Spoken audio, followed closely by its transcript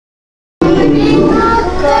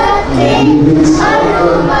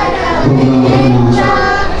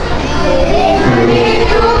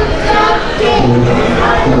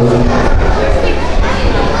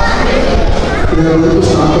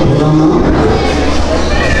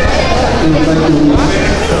would like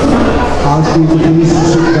to ask you to please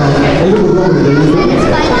sit down.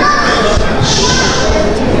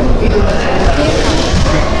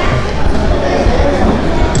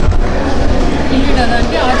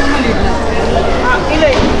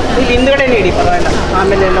 ಹಿಂದ್ಗಡೆ ನೀಡಿ ಪರವಾಗಿಲ್ಲ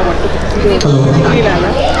ಆಮೇಲೆ ಎಲ್ಲ ಒಟ್ಟು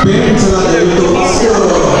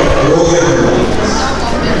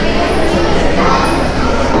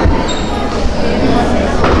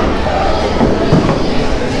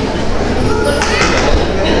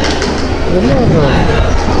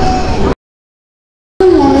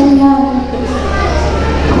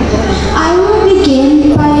I will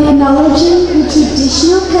begin by acknowledging the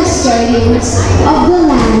traditional custodians of the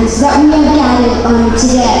lands that we are gathered on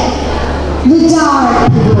today, the Dara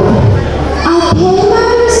people. I pay my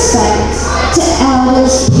respects to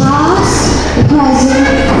elders past, present,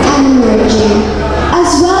 and emerging, as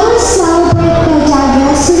well as celebrate the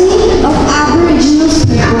diversity of Aboriginal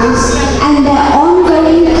peoples and their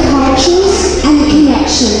ongoing cultures and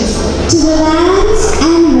connections to the lands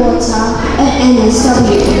and water of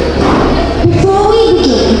NSW. Before we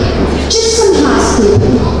begin, just some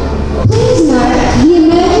housekeeping. Please note the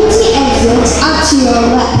emergency exits are to your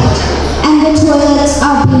left and the toilets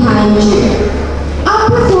are behind you. Our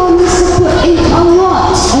performers have put in a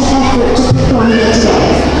lot of effort to perform here today,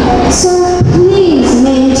 so please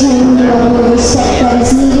maintain the level of respect that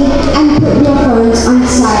is needed and put your phones on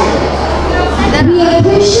silent. We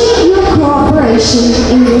appreciate your cooperation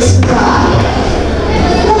in this regard.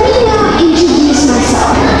 Let me now introduce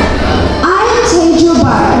myself. I am Tejo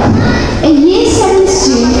Barr, a Year 7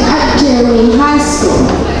 student at Geraldine High School.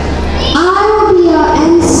 I will be your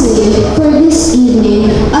MC for this evening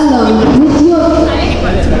along with your...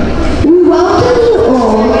 We welcome you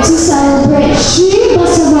all to celebrate Sri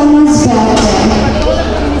Basavana's birthday.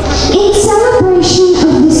 In celebration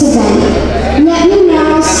of this event, let me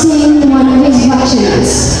now sing one of his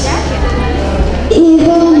vachanas.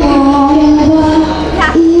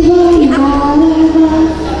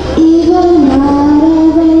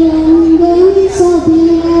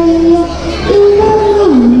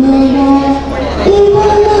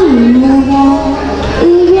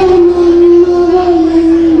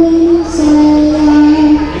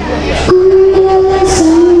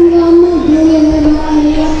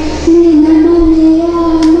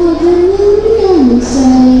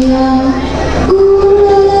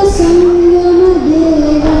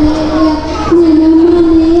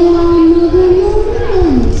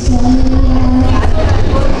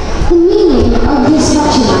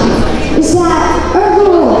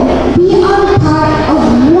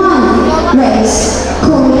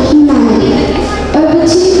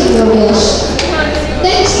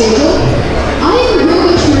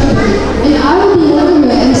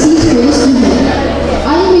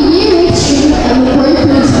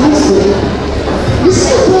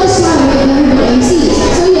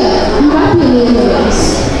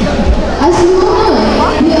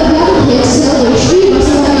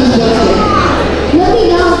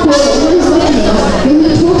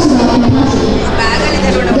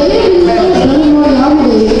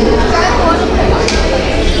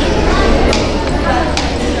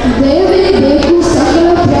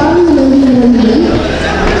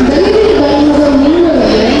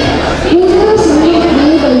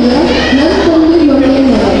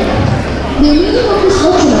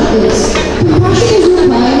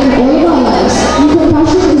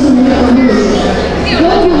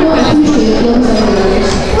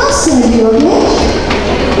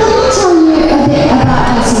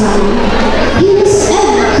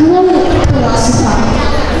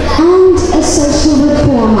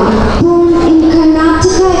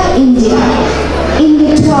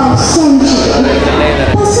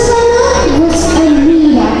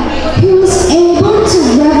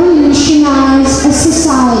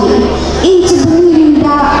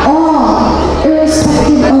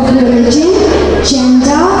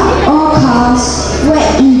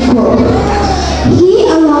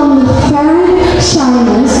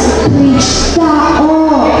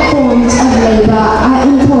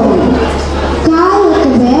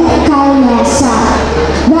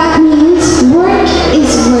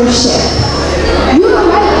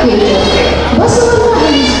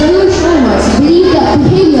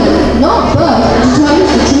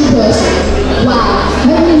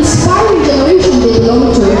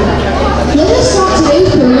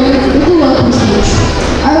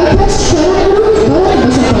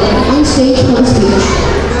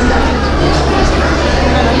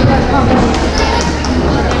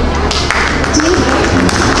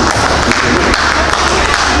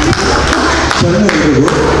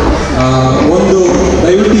 ಒಂದು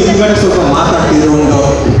ದಯವಿಟ್ಟು ಈ ಕಡೆ ಸ್ವಲ್ಪ ಮಾತಾಡ್ತಿದ್ರು ಒಂದು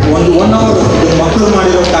ಒಂದು 1 hour ಮಕ್ಕಳು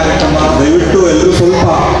ಮಾಡಿರೋ ಕಾರ್ಯಕ್ರಮ, ದಯವಿಟ್ಟು ಎಲ್ಲರೂ ಸ್ವಲ್ಪ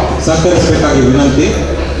ಸಹಕರಿಸಬೇಕಾಗಿ ವಿನಂತಿ.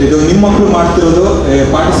 ಇದು ನಿಮ್ಮ ಮಕ್ಕಳು ಮಾಡ್ತಿರೋದು,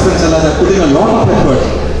 ಪಾರ್ಟಿಸಿಪೆಂಟ್ಸ್ ಎಲ್ಲ putting a lot of effort.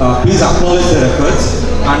 Please acknowledge there efforts.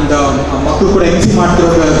 And ಮಕ್ಕಳು ಕೂಡ MC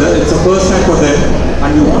ಮಾಡ್ತಿರೋದು, it's a first time for them.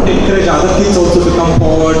 And we want to encourage other kids also to come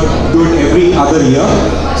forward, do it every other year.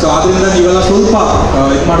 So ಅದರಿಂದ ನೀವೆಲ್ಲ ಸ್ವಲ್ಪ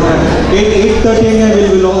ಇದು ಮಾಡಿದ್ರೆ 8:30 we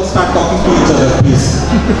will all start talking to each other, please.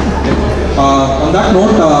 On that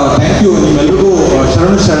note, thank you ನಿಮ್ಮೆಲ್ಲರಿಗೂ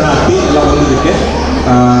ಶರಣಾರ್ಥಿ ಎಲ್ಲ ಬಂದಿದ್ದಕ್ಕೆ.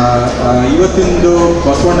 ಇವತ್ತಿಂದು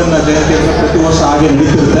ಬಸವಣ್ಣನ ಜಯಂತಿ ಪ್ರತಿ ವರ್ಷ ಹಾಗೆ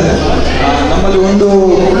ನಡೀತಿರುತ್ತೆ. ನಮ್ಮಲ್ಲಿ ಒಂದು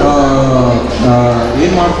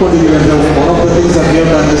ಏನು ಮಾಡ್ಕೊಂಡಿದ್ದೀವಿ ಅಂದರೆ, ಒನ್ ಆಫ್ ದ ಥಿಂಗ್ಸ್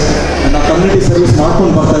ನಾವು ಕಮ್ಯುನಿಟಿ ಸರ್ವಿಸ್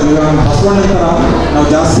ಮಾಡ್ಕೊಂಡು ಬರ್ತಾ ಇದ್ದೀವಿ. ಬಸವಣ್ಣನ ಥರ ನಾವು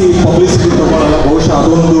ಜಾಸ್ತಿ ಪಬ್ಲಿಸಿಟಿ ತೊಗೊಳ್ಳಲ್ಲ, ಬಹುಶಃ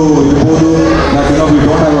ಅದೊಂದು ಇರ್ಬೋದು. That we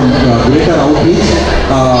don't have a greater outreach.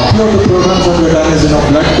 Few of the programmes of done is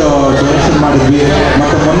blood donation ಮಾಡಿದ್ವಿ.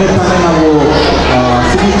 ಮತ್ತು ಮೊನ್ನೆ ತಾನೇ ನಾವು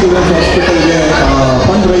ಸಿಟಿ ಚಿಲ್ಡ್ರನ್ಸ್ ಹಾಸ್ಪಿಟಲ್ಗೆ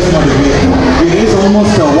ಫಂಡ್ ರೈಸ್ ಮಾಡಿದ್ವಿ. V race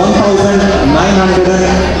almost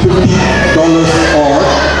 $1,950 R,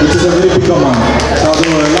 which is a very big amount. ಅದು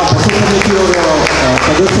ಎಲ್ಲ ಬಸವ ಸಮಿತಿಯವರ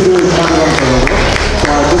ಸದಸ್ಯರು ಇದು ಮಾಡಿರುವಂಥದ್ದು.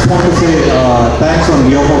 I just want to say thanks on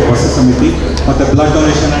behalf of Basava Samiti for the blood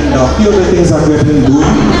donation and few of the things that we have been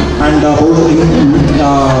doing. And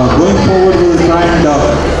going forward, we will try and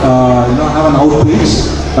have an outreach.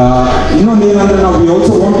 ಇನ್ನೊಂದು ಏನಂದರೆ, ನಾವು we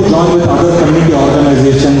also want to join with other community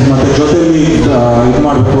organizations. ಮತ್ತು ಜೊತೆಯಲ್ಲಿ ಇದು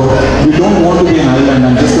ಮಾಡಬೇಕು. We don't want to be an island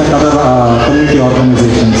and just like other community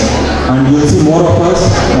organizations. And you will see more of us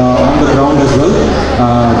on the ground as well,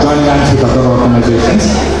 joining hands with other organizations.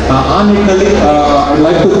 ಆ ನಿಟ್ಟಿನಲ್ಲಿ I would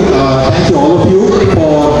like to thank you all of you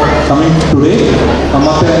for coming today.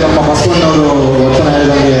 ಮತ್ತು ನಮ್ಮ ಬಸವಣ್ಣವರು ವಚನ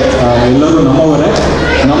ಹೇಳಿದಂಗೆ ಎಲ್ಲರೂ ನಮ್ಮವರೇ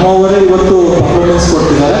ಇವತ್ತು ಪರ್ಫಾರ್ಮೆನ್ಸ್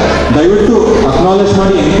ಕೊಡ್ತಿದ್ದಾರೆ. ದಯವಿಟ್ಟು ಅಕ್ನಾಲೇಜ್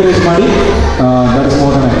ಮಾಡಿ, ಎನ್ಕರೇಜ್ ಮಾಡಿ. That is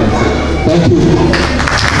more than I can say. Thank you.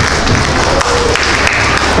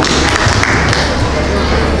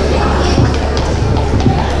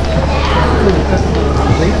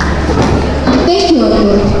 Thank you,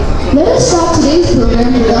 everyone. Let us start today's program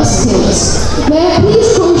with our singers. May I please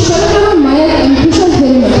call Sharanam Mayak and Kushal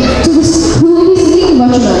Heriman who will be singing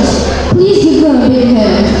Vachanas. Please give them a big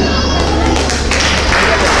hand.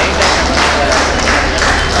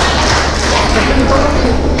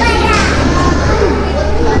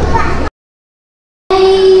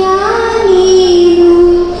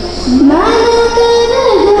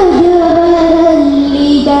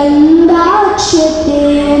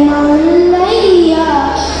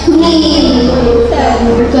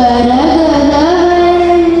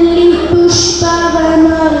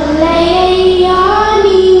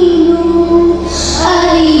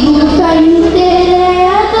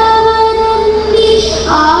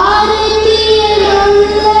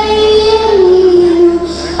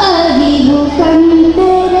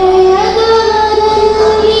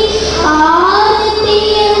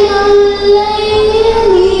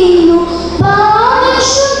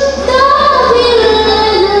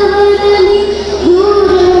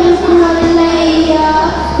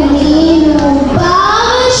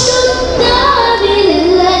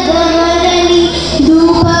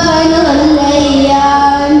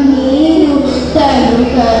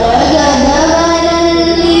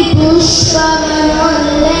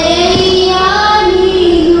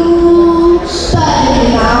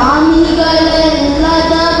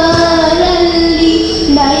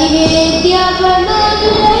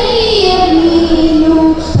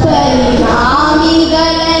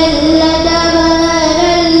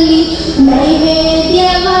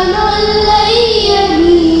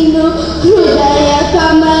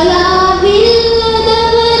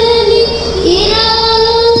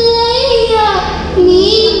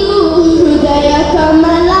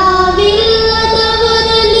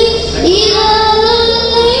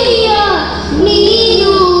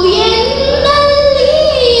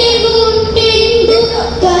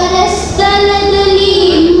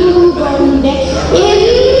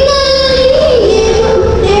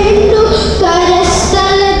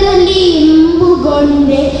 ಕರಸ್ಥಲದಲ್ಲಿ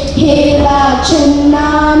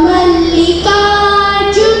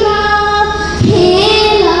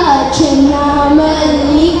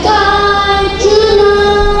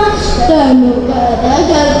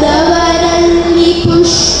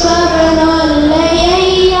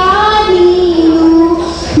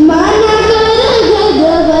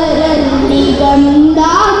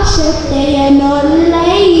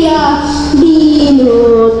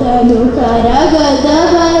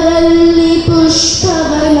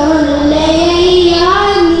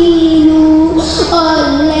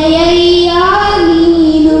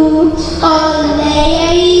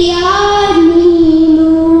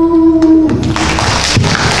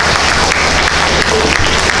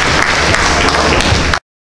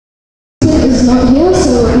is not here,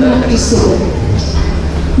 so we have to skip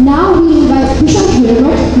it. Now we invite Prashant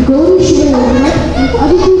Hiramat, Gauri Shivaramat, and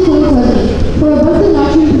Aditi Kulkarni for a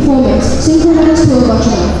Bharatanatyam performance, synchronized to a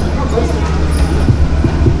Vachana.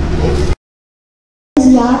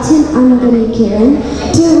 Yatin Anagani Kiran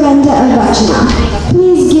to render a Vachana.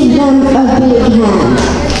 Please give them a big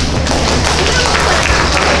hand.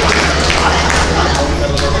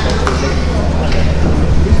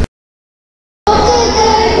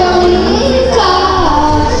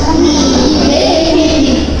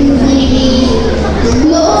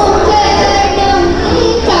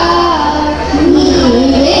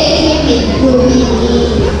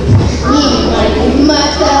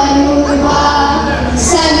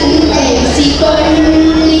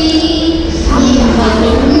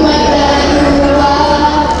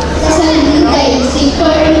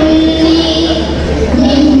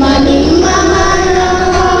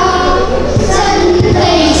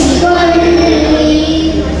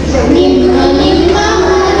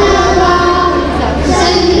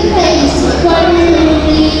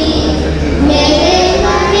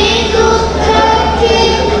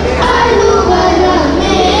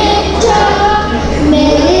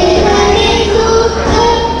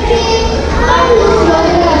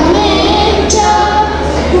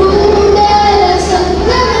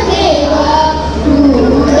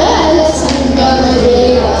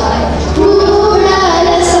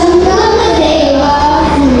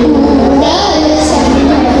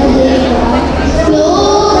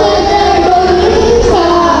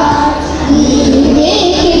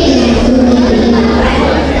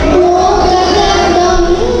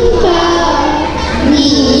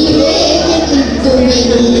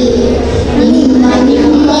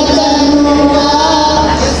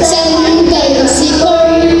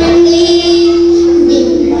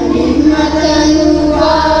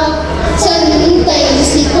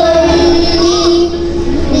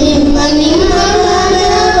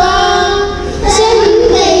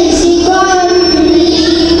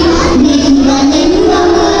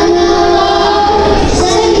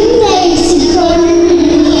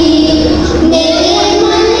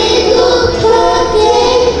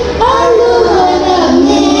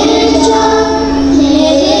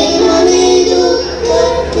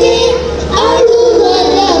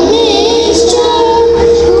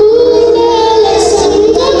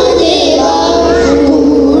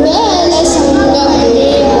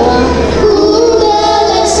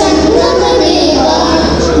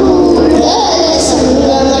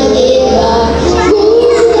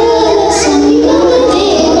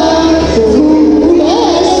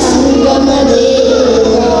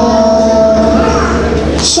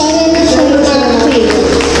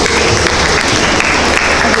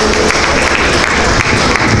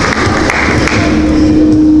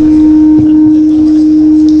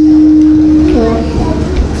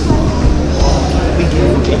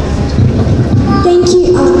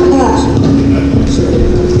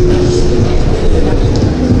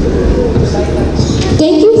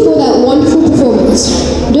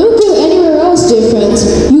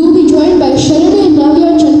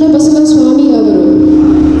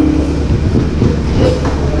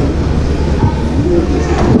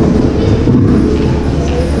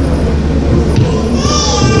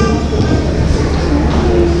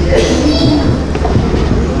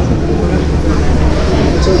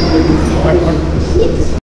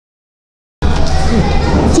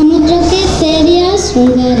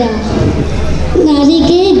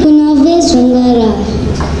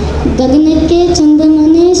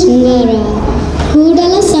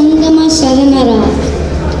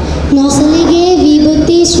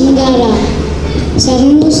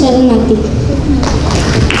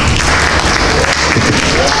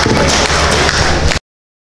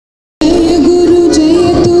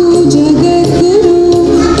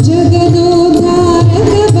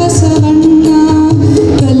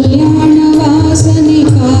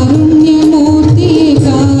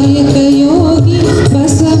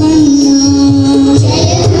 Basava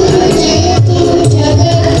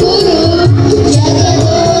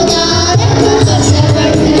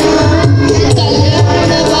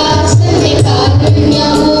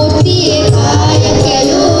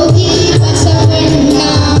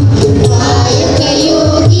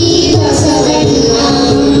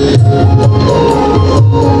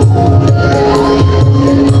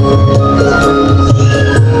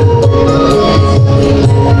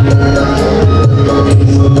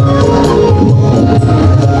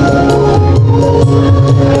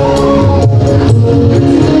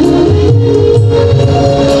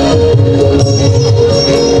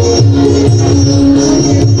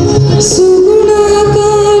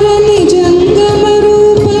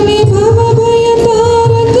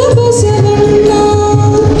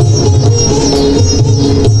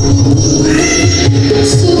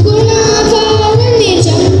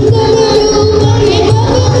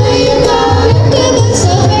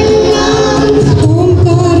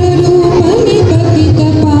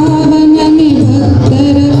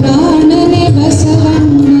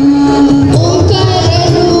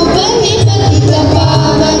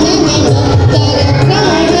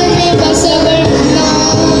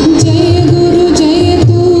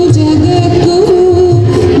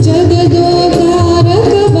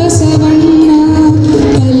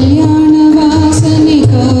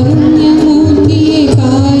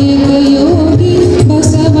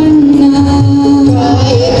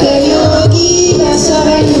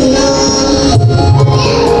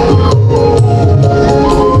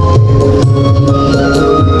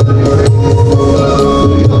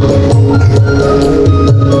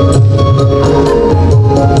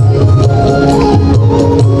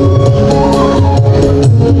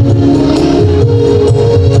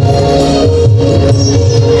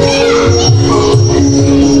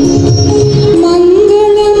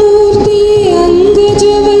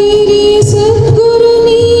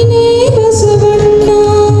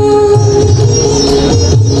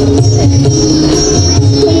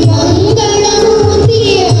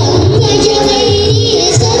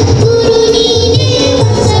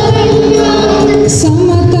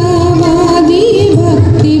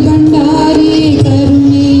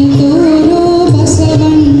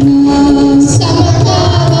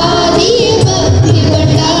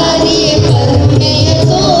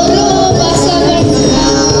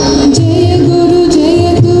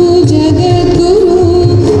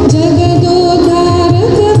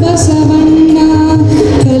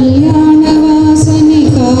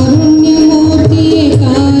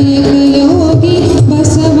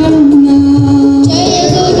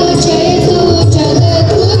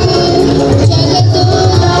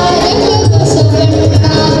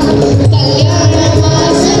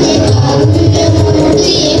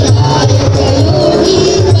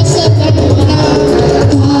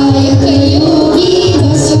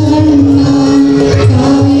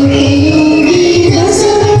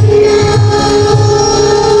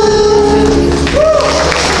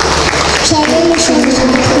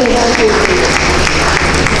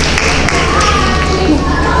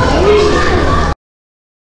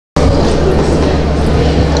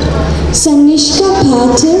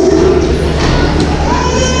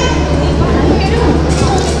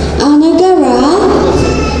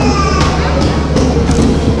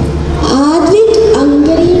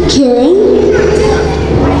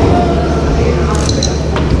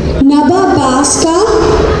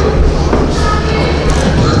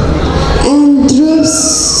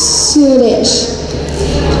Suresh.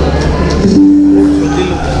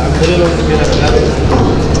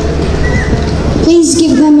 Please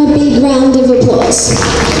give them a big round of applause.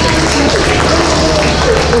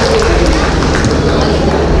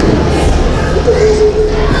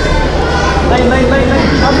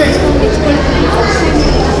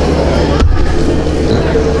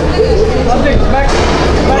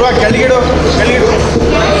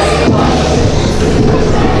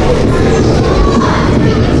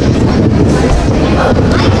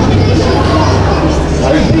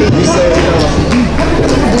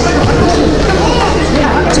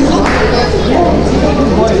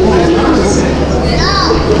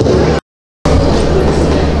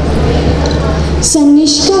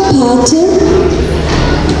 Sanishka Patil,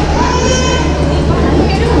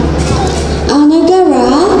 Anagara,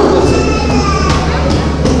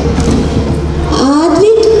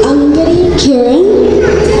 Advik Angari Kiran,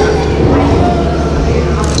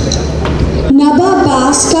 Naba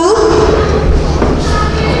Baska,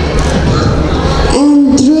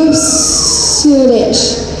 and Dhruv Suresh.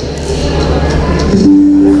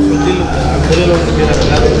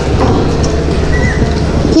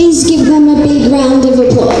 Please give them a big round of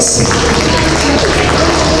applause.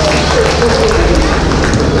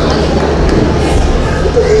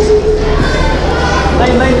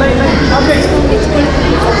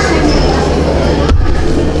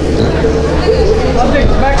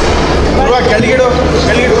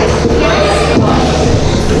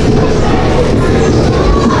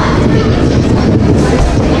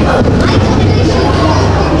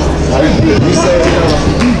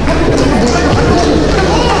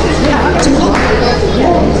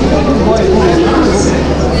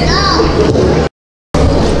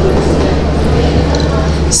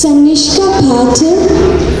 Sanishka Patil,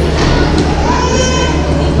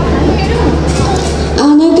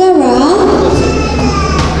 Anagara,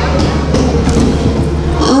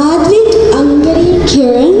 Advik Angari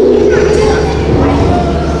Kiran,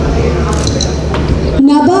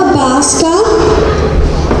 Naba Baska,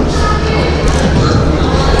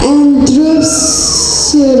 and Dhruv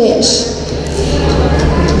Suresh.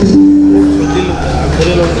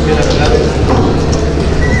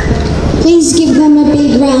 Please give them a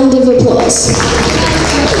big round of applause.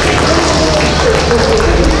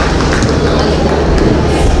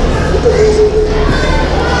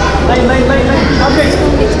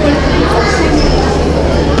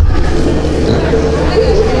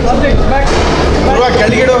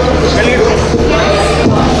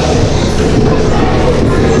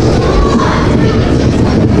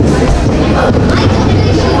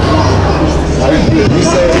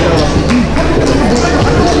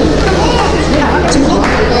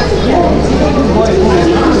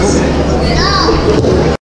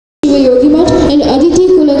 And Aditi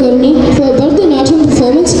Kulakarni for a Bharatanatyam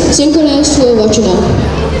performance synchronized to a Vachana.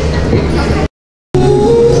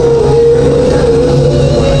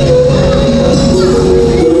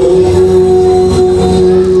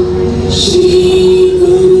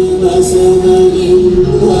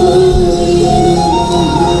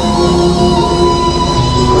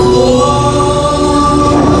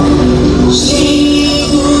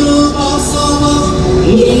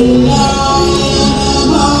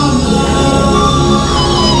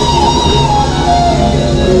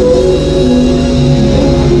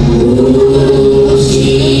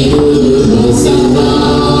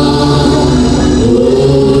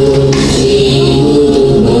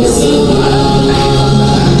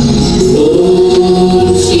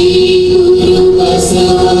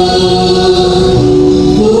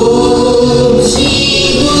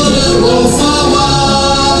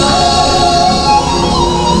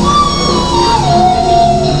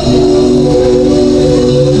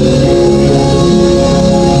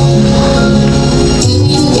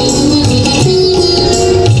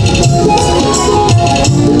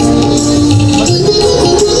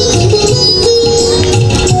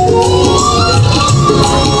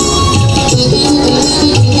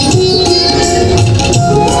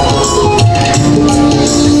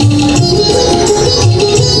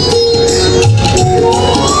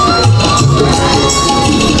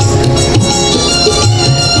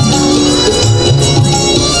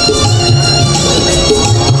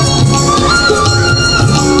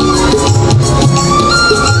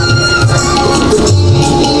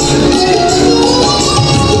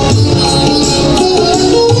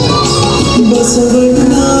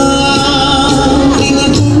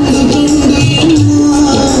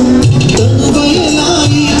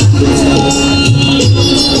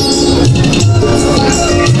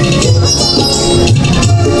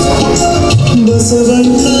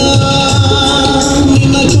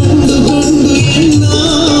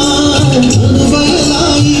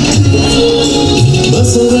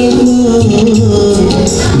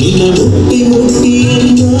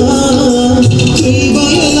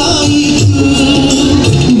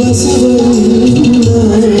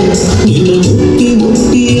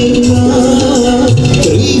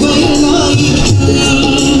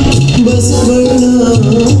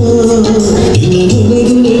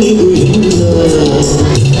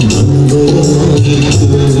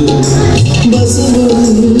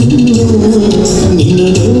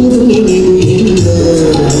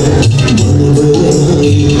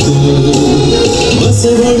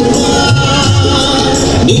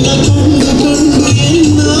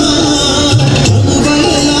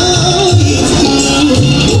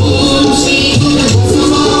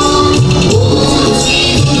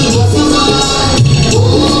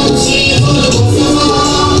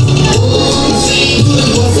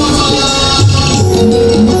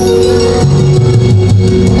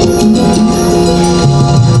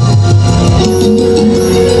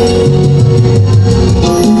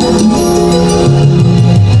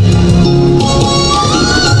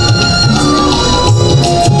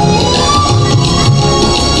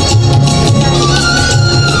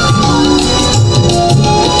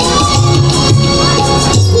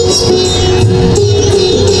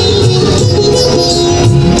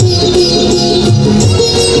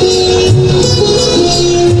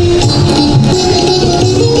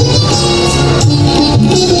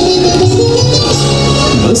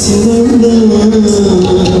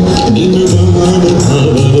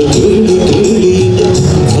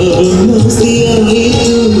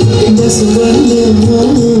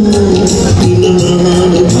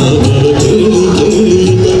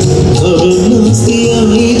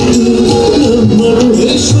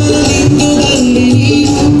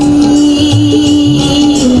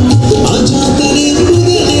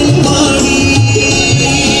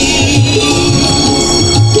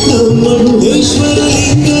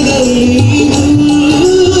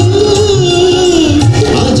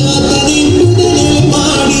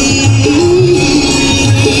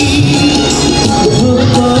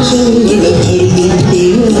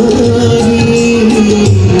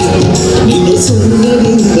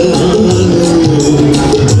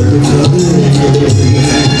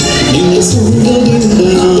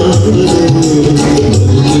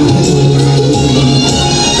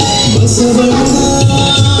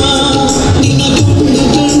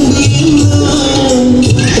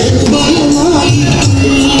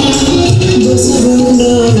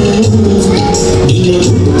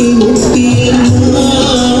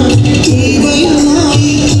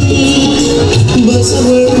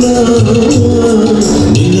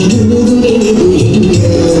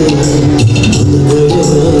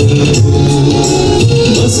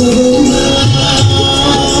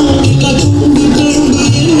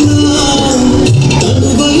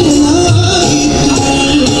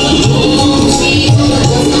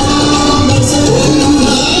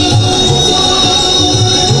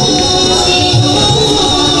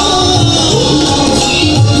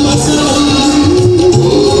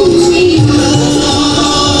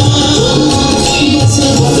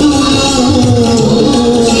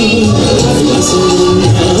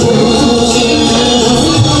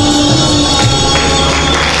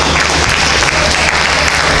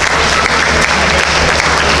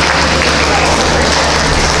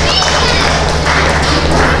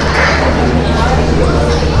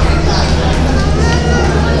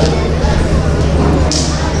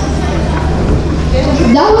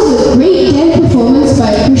 That was a great dance performance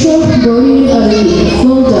by Kushal, Gauri and Aditi.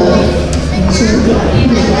 Well done.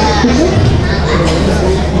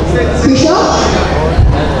 Kushal,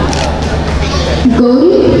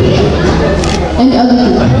 Gauri and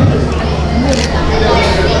Aditi.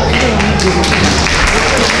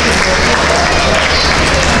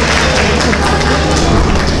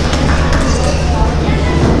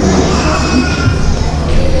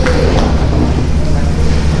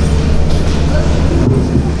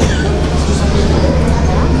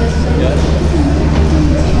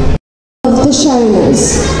 Sharanas.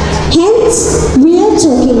 Hence, we are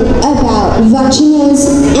talking about Vachanas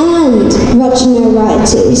and Vachana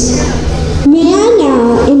writers. May I now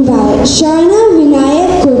invite Sharana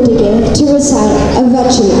Vinayak Kotige to recite a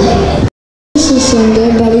Vachana. ಶಿಷ್ಯಂಗೆ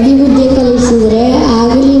ಬೈದಿ ಬುದ್ಧಿ ಕಲಿಸಿದರೆ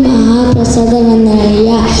ಆಗಲಿ ಮಹಾಪ್ರಸಾದ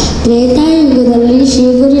ವಂದನಯ್ಯ. ತ್ರೇತಾಯುಗದಲ್ಲಿ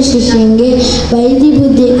ಶ್ರೀಗುರು ಶಿಷ್ಯಂಗೆ ಬೈದಿ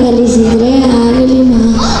ಬುದ್ಧಿ ಕಲಿಸಿದರೆ ಆಗಲಿ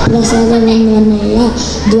ಮಹಾಪ್ರಸಾದ ವಂದನಯ್ಯ.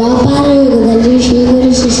 ದ್ವಾಪಾರ ಯುಗದಲ್ಲಿ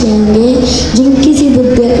ಶ್ರೀಗುರು ಶಿಷ್ಯಂಗೆ ಜಿಂಕಿಸಿ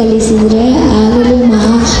ಬುದ್ಧಿ ಕಲಿಸಿದರೆ ಆಗಲಿ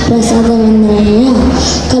ಮಹಾಪ್ರಸಾದ ವಂದನಯ್ಯ.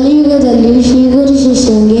 ಕಲಿಯುಗದಲ್ಲಿ ಶ್ರೀಗುರು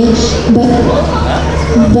ಶಿಷ್ಯಂಗೆ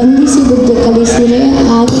ಬಂಧಿಸಿ ಬುದ್ಧಿ ಕಲಿಸಿದರೆ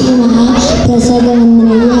ಆಗಲಿ ಮಹಾಪ್ರಸಾದ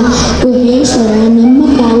ವಂದನಯ್ಯ. ಗುಹೇಶ್ವರ, ನಿಮ್ಮ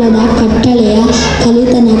ಕಾಲದ ಕಟ್ಟಳೆಯ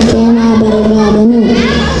ಕಲಿತನಕ್ಕೆ ನಾ ಬರಬಾರನು.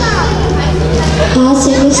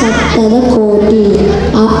 ಹಾಸ್ಯಕ್ಕೆ ಸತ್ತದ ಕೋಟಿ,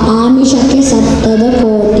 ಆಮಿಷಕ್ಕೆ ಸತ್ತದ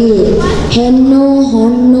ಕೋಟಿ, ಹೆಣ್ಣು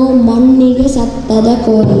ಹೊಣ್ಣು ಮಣ್ಣಿಗೆ ಸತ್ತದ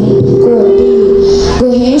ಕೋಟಿ.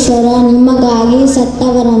 ಗುಹೇಶ್ವರ, ನಿಮಗಾಗಿ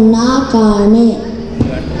ಸತ್ತವರನ್ನ ಕಾಣೆ.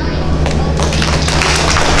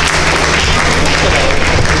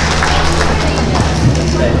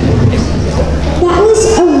 That was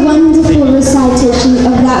a wonderful recitation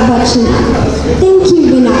of that Vachana. Thank you,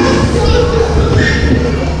 Vinay.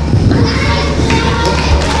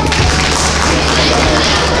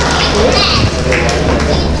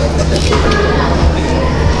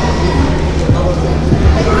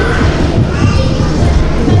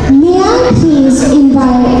 May I please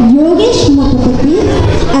invite Yogesh Mapapati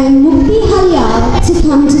and Mukti Haryal to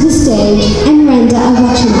come to the stage and render a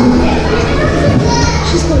Vachana.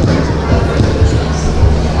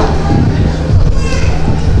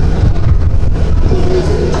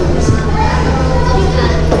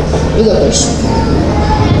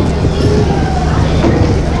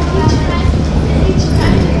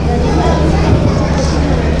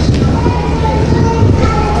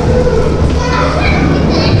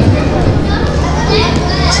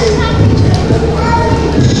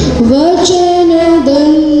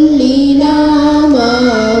 ವಚನದಲ್ಲಿ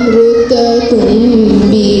ನಾಮಾಮೃತ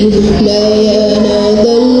ತುಂಬಿ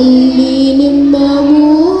ನಯನದಲ್ಲಿ ನಿಮ್ಮ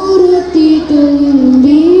ಮೂರ್ತಿ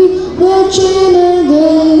ತುಂಬಿ.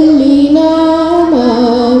 ವಚನದಲ್ಲಿ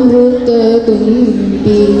ನಾಮಾಮೃತ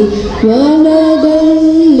ತುಂಬಿ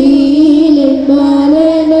ವನದಲ್ಲಿ ನಿಮ್ಮ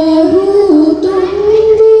ನೆನಹು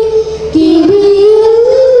ತುಂಬಿ.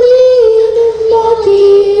 ಕಿವಿಯಲ್ಲಿ ನಿಮ್ಮ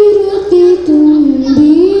ಕೀರ್ತಿ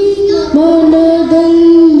ತುಂಬಿ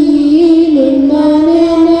ಮನದಲ್ಲಿ ನಿಮ್ಮ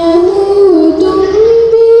ನೆನಹು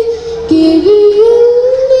ತುಂಬಿ. ಕಿವಿ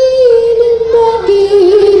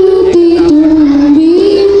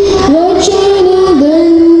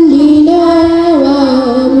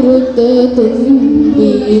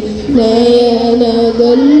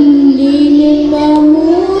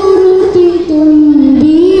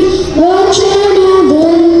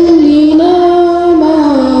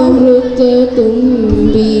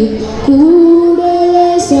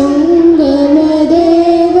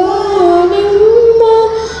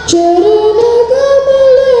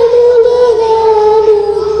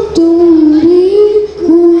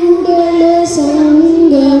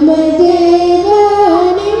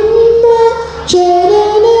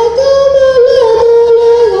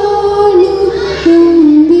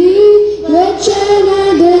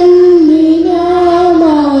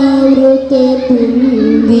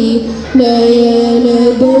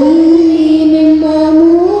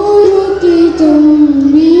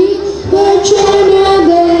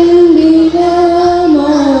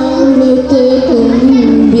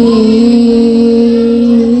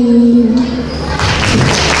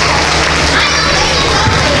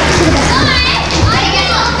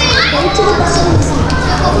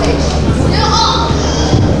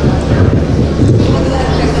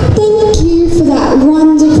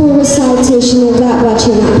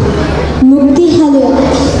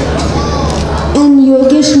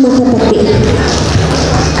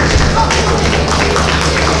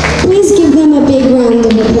them a big round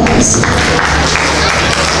of applause.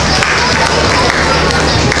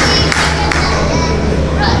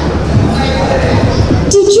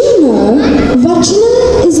 Did you know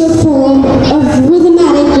Vachanam is a form of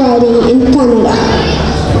rhythmatic writing in Kannada?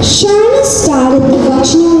 Sharana started the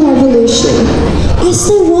Vachanam revolution as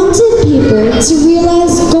they wanted people to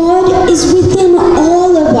realize God is within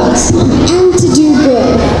all of us and to do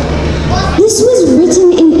good. This was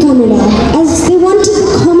written in Kannada as they wanted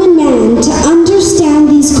the common man to understand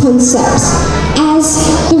these concepts as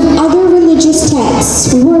the other religious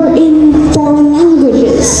texts were in foreign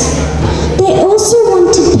languages. They also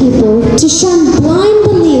wanted people to shun blind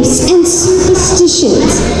beliefs and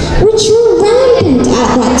superstitions, which were rampant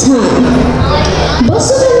at that time.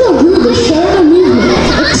 Basava grew the Sharana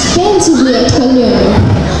movement expansively at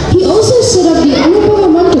Kalyana. He also set up the Anubhava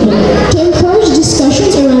Mandapam to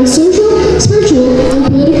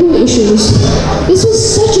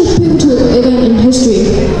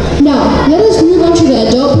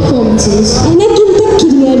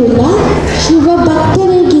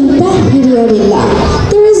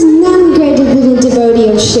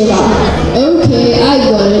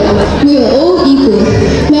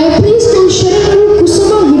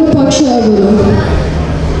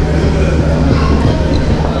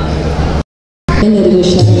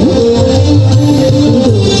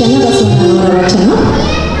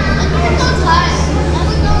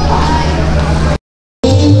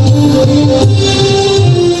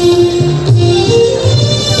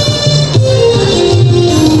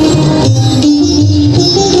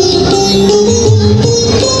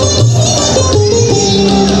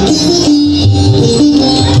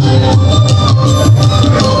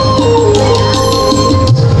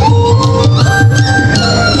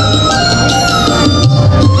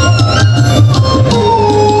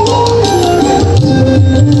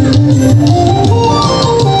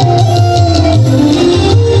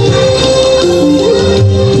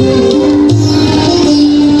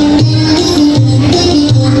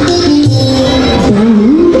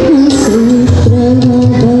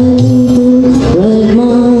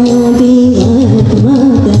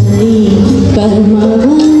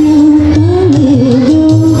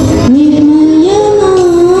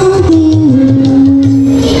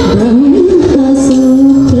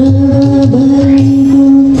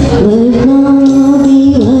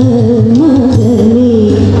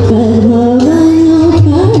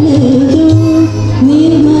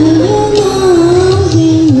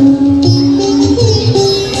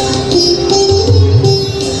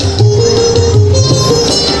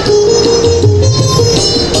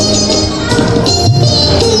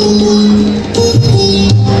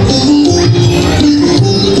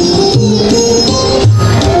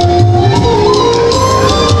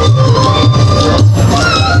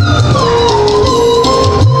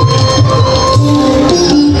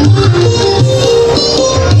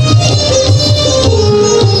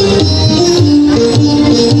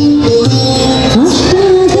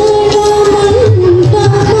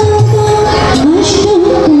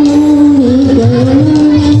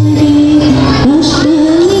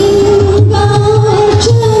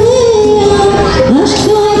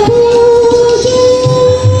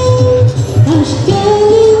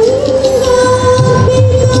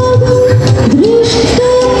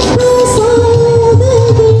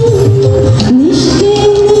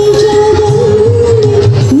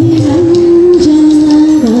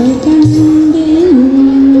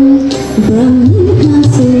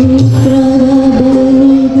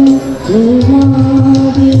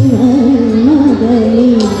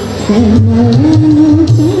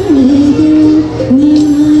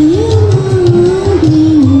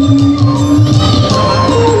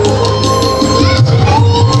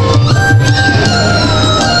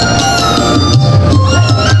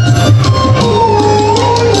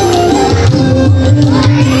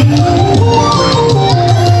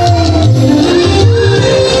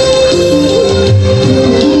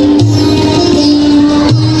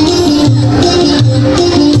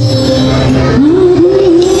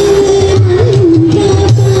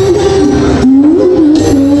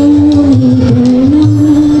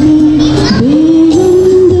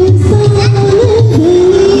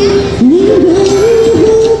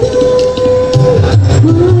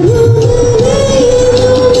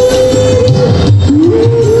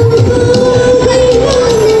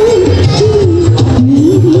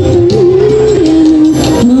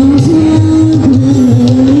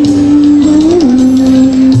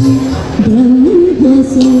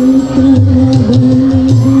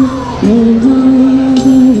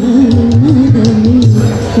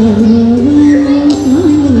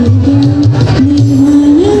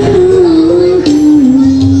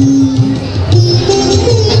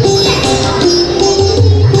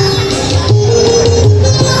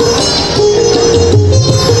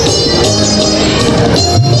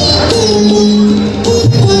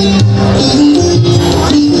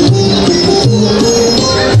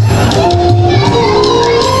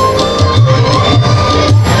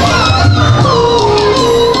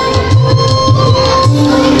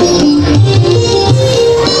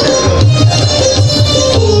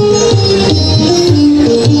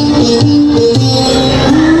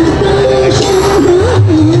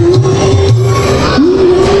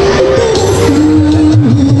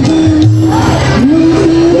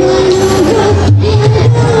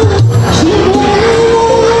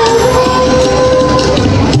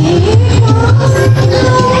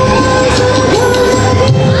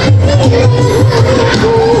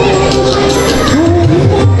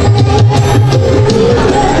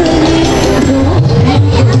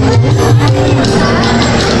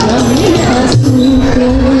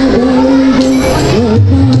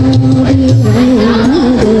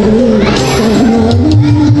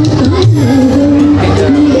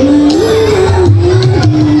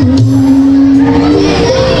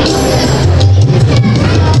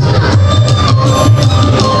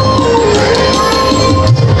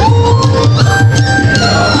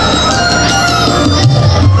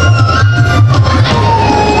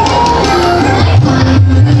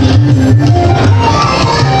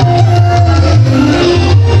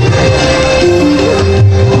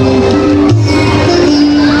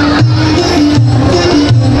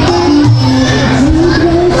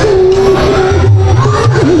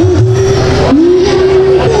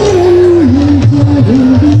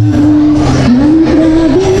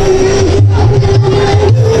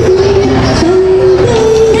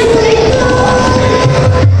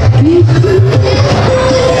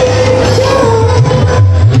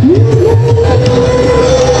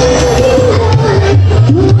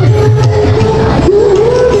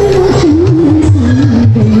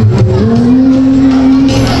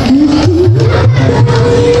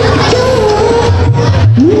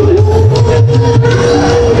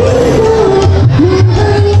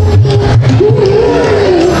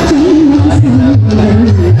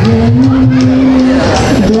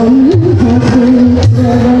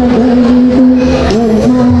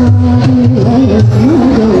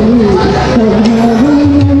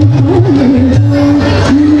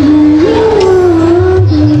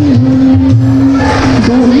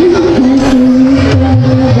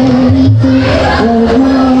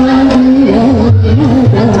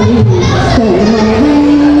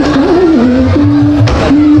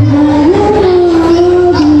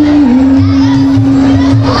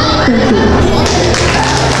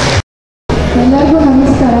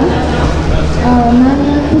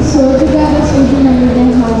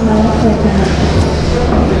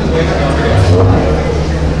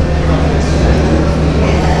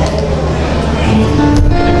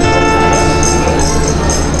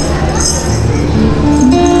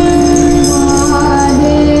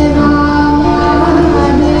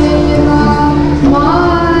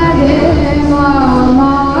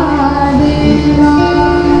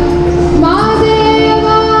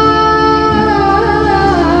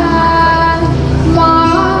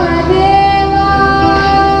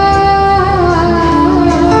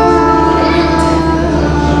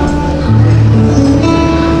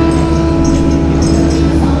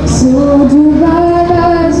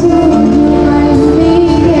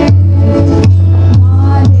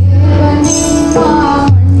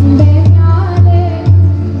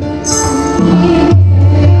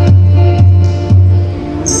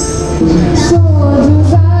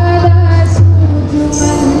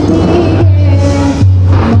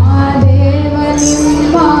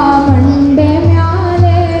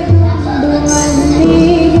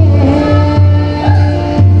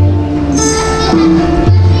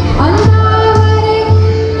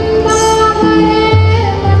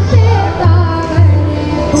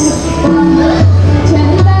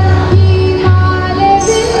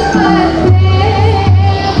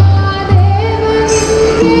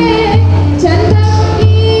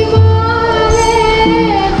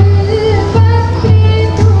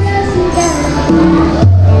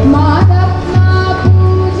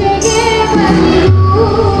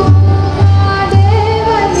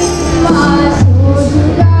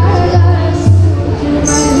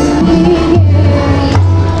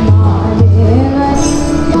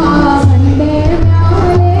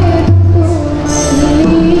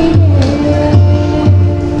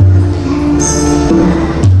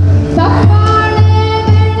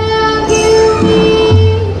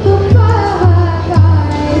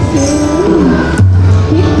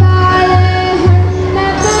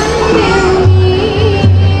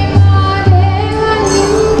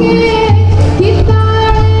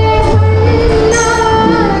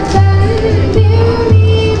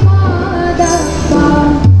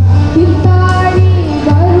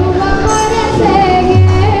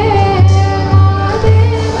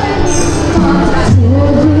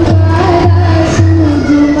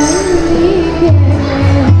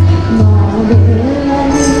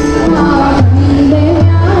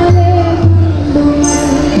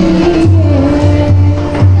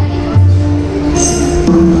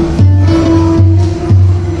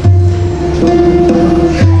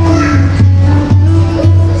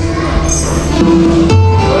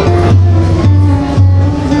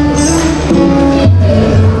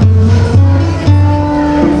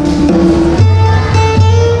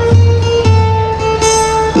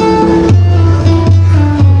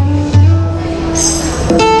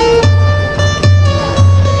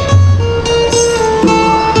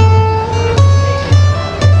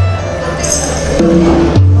ದಾನ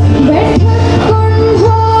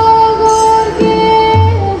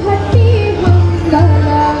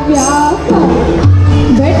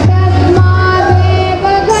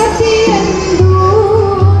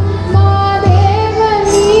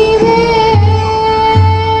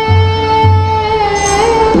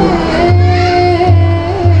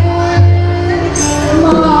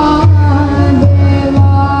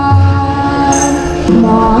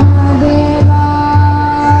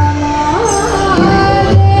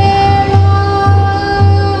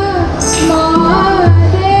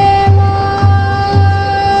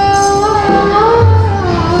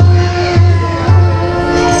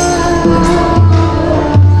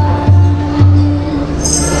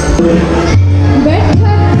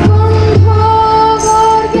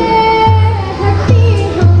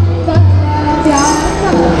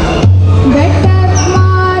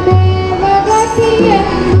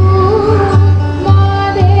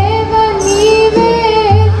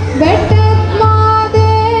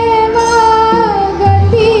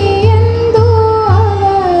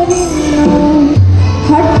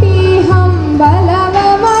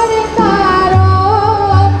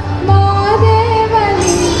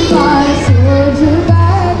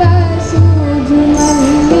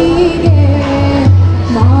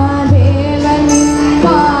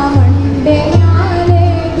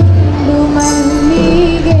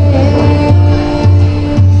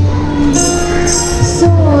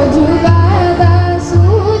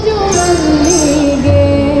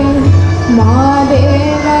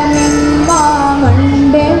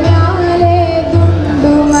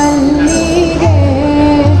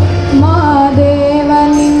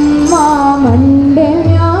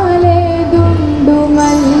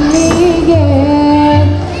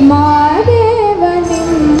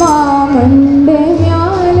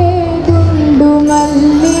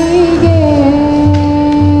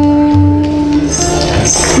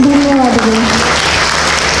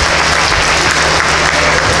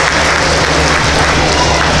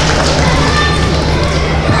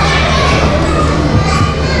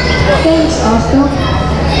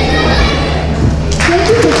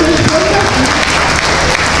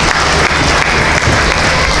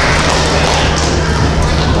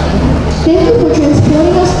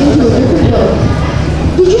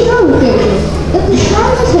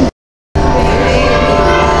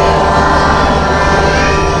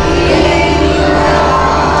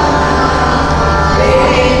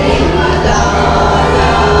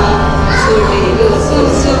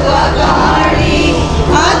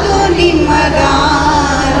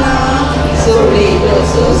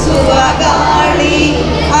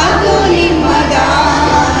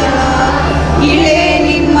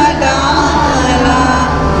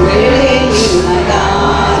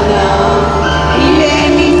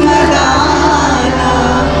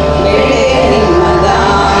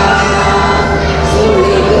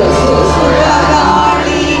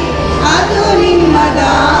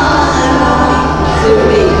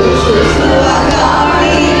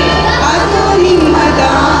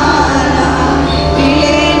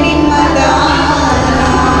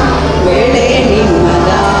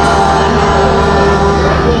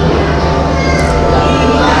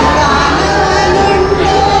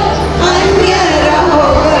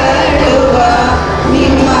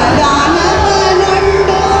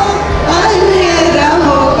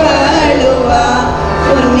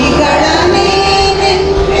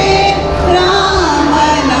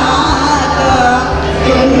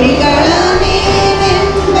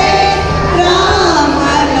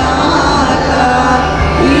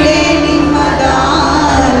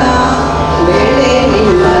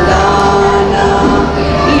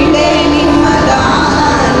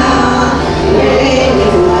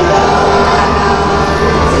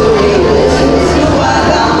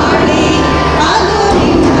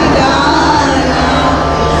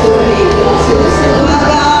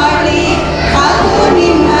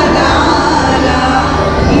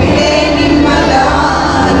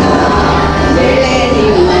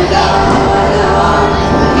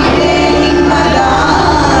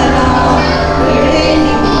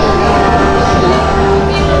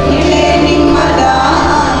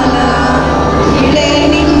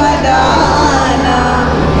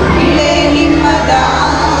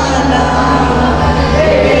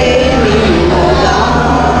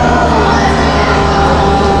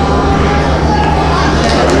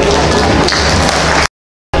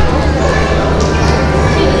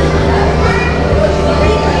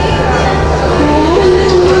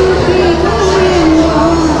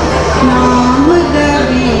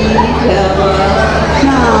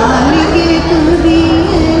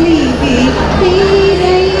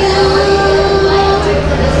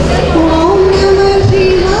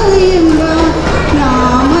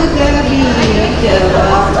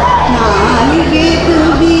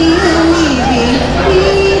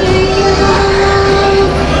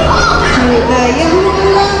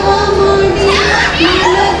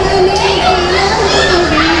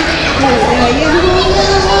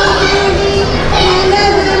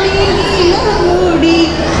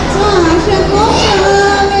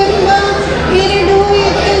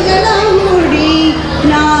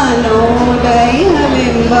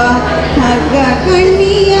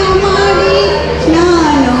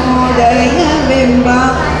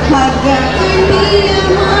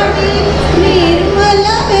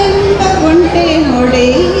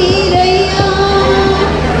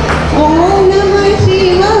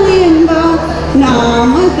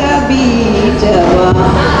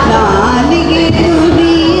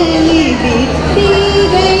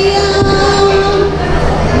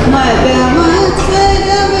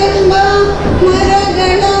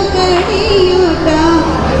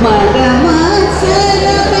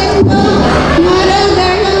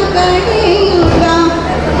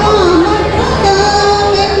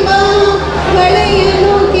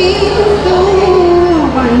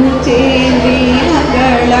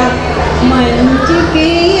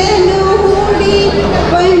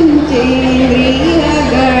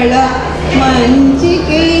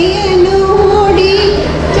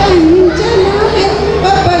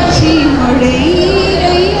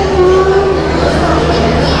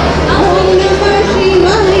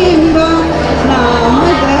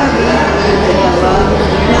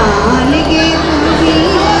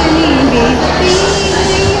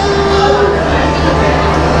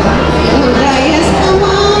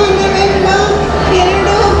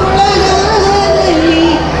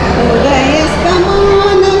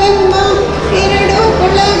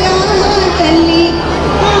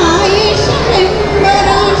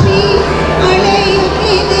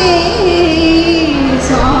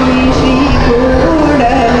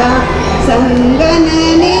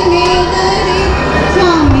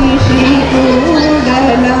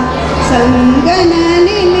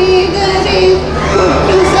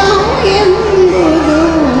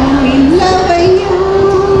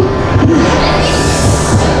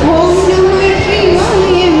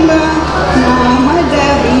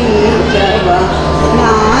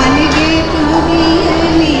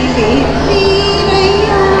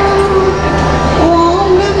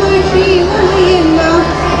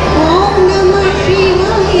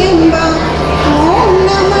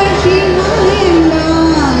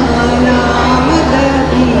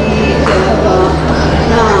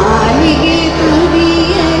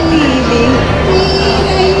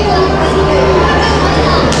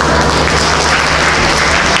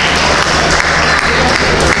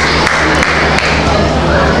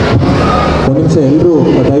ಎಲ್ಲರೂ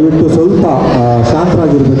ದಯವಿಟ್ಟು ಸ್ವಲ್ಪ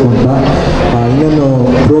ಶಾಂತರಾಗಿರಬೇಕು ಅಂತ. ಇನ್ನೇನು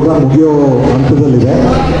program ಮುಗಿಯೋ ಹಂತದಲ್ಲಿದೆ.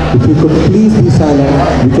 If you could please be silent,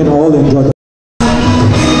 we can all enjoy.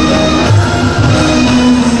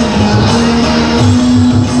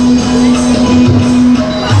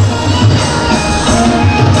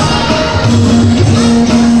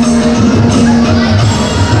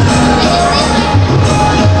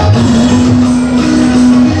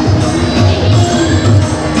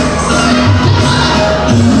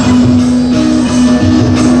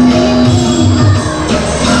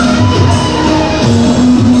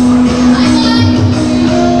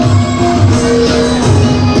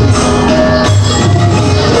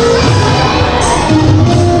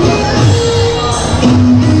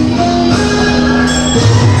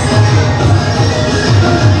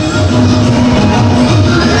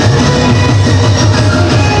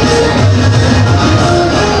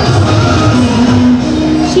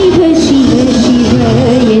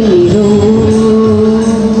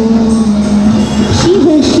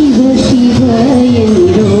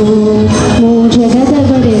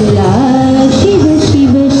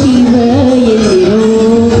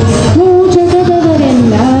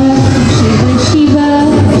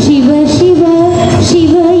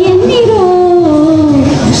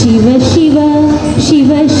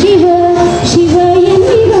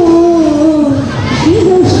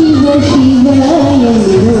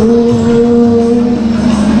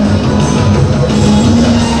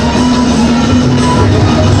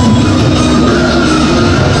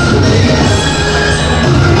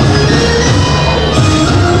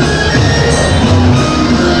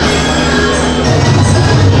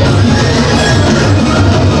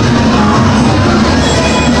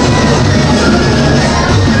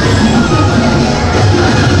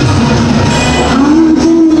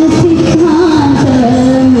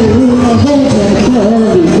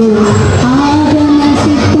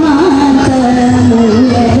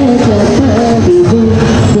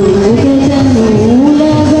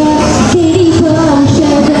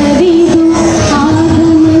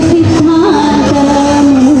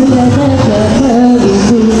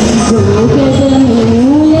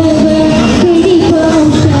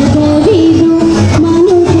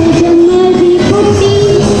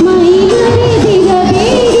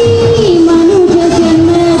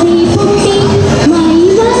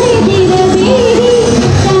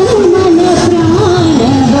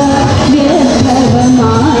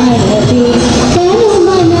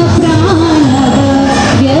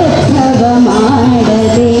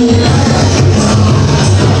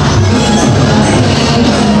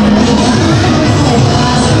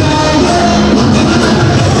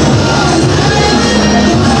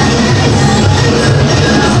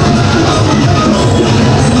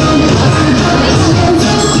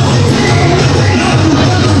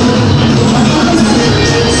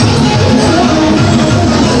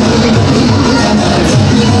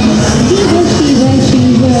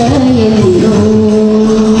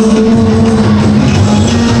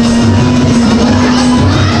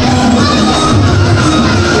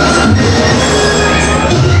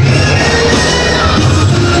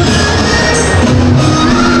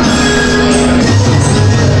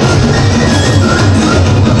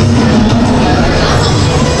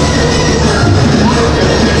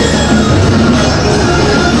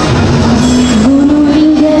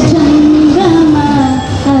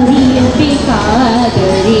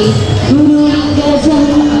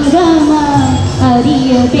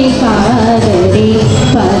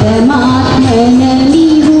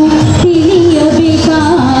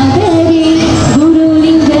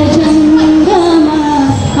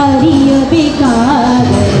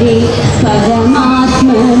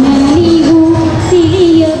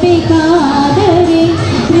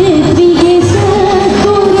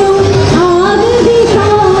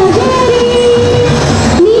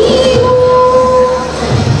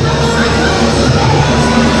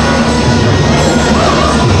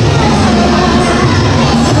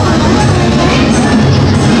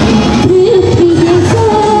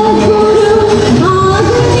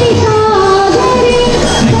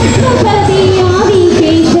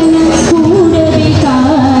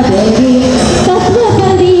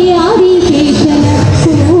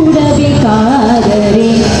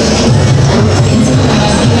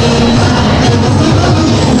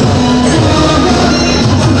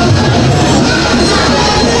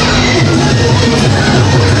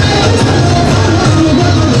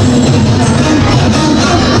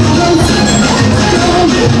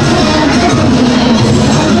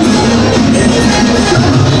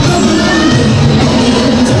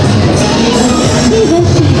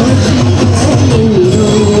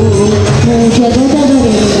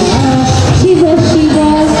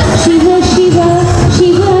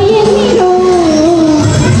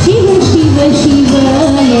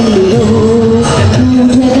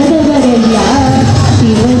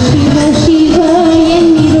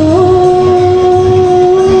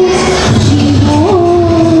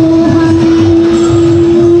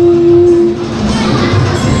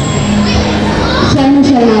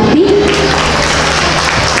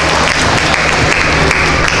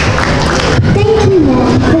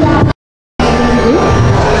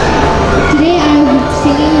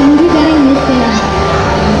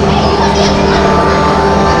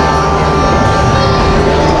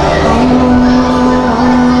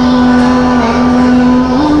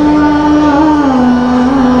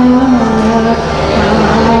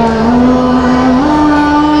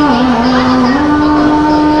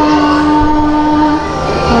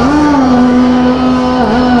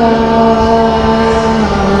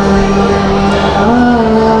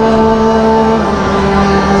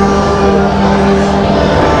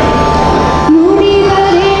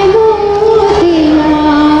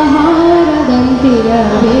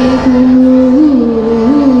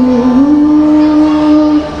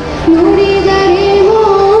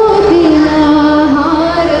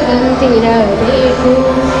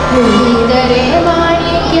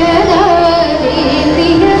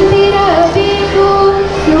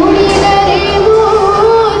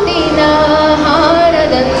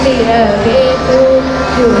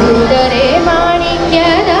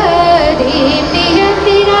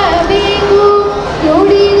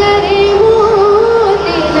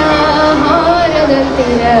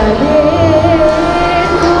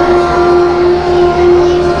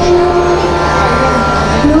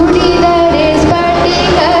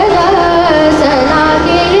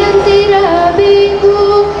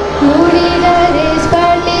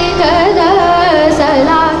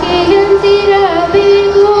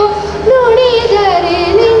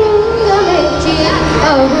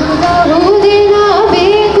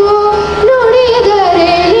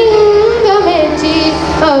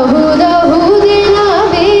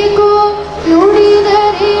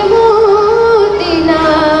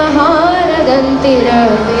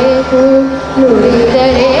 ಹಾರದಂತಿರಬೇಕು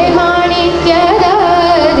ನುಡಿದರೆ ಮಾಣಿಕ್ಯದ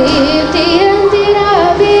ದೀಪ್ತಿಯಂತಿರಬೇಕು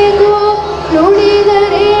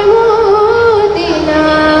ನುಡಿದರೆ ಮೋತಿನ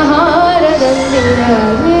ಹಾರದಂತಿರಬೇಕು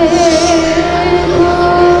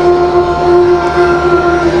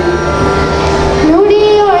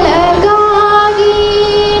ನುಡಿಯೊಳಗಾಗಿ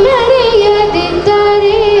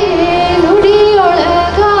ನಡೆಯದಿದ್ದರೆ ನುಡಿಯೊಳಗಾಗಿ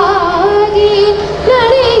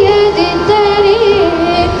ನಡೆಯದಿದ್ದರೆ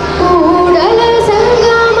ಕೂಡಲ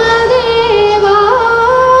ಸಂಗಮ ದೇವಾ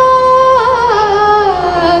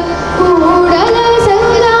ಕೂಡಲ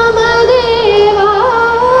ಸಂಗಮ ದೇವಾ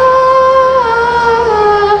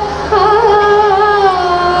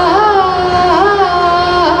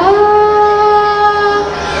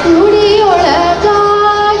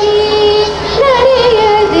ನುಡಿಯೊಳಗಾಗಿ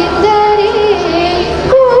ನಡೆಯದಿದ್ದರೆ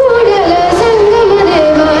ಕೂಡಲ ಸಂಗಮ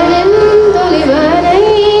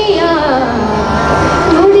ದೇವನೆಂದೊಲಿವನಯ್ಯ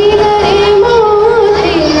ನುಡಿದರೆ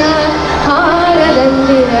ಮೋತಿನ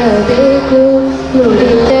ಹಾರದಂತಿರಬೇಕು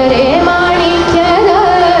ನುಡಿದರೆ ಮಾಣಿಕ್ಯದ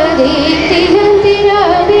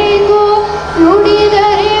ದೀಪ್ತಿಯಂತಿರಬೇಕು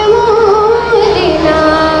ನುಡಿದರೆ ಮೋತಿನ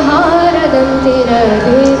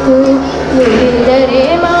ಹಾರದಂತಿರಬೇಕು ನುಡಿದರೆ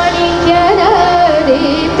ಮಾಣಿಕ್ಯದ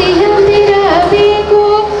ದೀಪ್ತಿಯಂತಿರಬೇಕು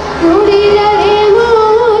ನುಡಿದರೆ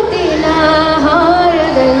ಮೋತಿನ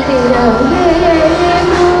ಹಾರದಂತಿರಬೇಕು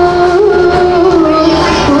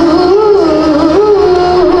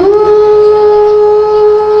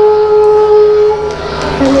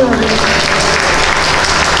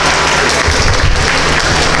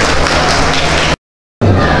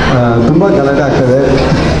ತುಂಬ ಗಲಾಟೆ ಆಗ್ತದೆ.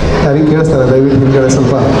 ಯಾರಿಗೆ ಕೇಳಿಸ್ತಾರೆ ದಯವಿಟ್ಟು ಹಿಂದ್ಗಡೆ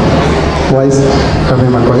ಸ್ವಲ್ಪ ವಾಯ್ಸ್ ಕಮ್ಮಿ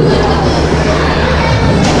ಮಾಡ್ಕೊಳ್ಳಿ.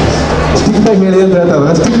 ಸ್ಟಿಕ್ಟಾಗಿ ಹೇಳಿ ಅಂತ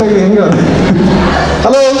ಹೇಳ್ತಾರೆ. ಸ್ಟಿಕ್ಟಾಗಿ ಹೆಂಗೆ?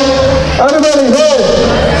 Hello everybody, hey!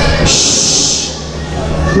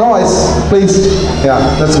 No voice, please. Yeah,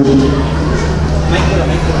 that's good.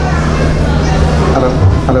 Hello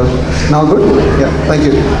ನಾವು ಗುಡ್? Yeah, thank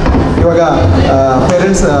you. ಇವಾಗ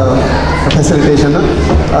ಪೇರೆಂಟ್ಸ್ ಫೆಸಿಲಿಟೇಷನ್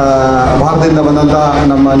ಭಾರತದಿಂದ ಬಂದಂಥ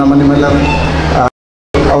ನಿಮ್ಮೆಲ್ಲ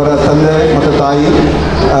ಅವರ ತಂದೆ ಮತ್ತು ತಾಯಿ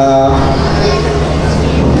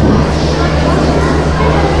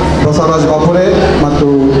ಬಸವರಾಜ್ ಬಾಪುರೆ ಮತ್ತು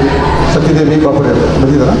ಸತ್ಯದೇವಿ ಬಾಪುರೆ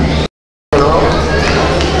ಬಂದಿದ್ದಾರಾ?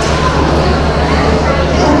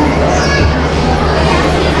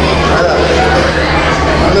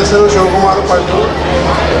 ನನ್ನ ಹೆಸರು ಶಿವಕುಮಾರ್ ಪಾಟೀಲ್.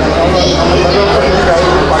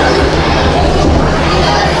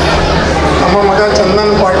 ನಮ್ಮ ಮಗ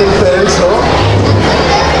ಚಂದನ್ ಪಾಟೀಲ್ ಪೇರೆಂಟ್ಸು.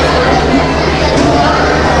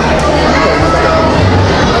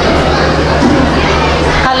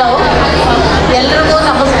 ಹಲೋ, ಎಲ್ರಿಗೂ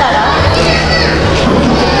ನಮಸ್ಕಾರ.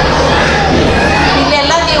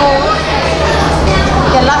 ಇಲ್ಲೆಲ್ಲ ನೀವು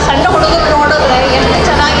ಎಲ್ಲ ಸಣ್ಣ ಹುಡುಗರು ನೋಡಿದ್ರೆ ಎಷ್ಟು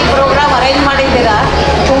ಚೆನ್ನಾಗಿ ಪ್ರೋಗ್ರಾಮ್ ಅರೇಂಜ್ ಮಾಡಿದ್ದೀರಾ.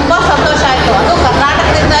 ತುಂಬ ಸಂತೋಷ ಆಯಿತು. ಅದು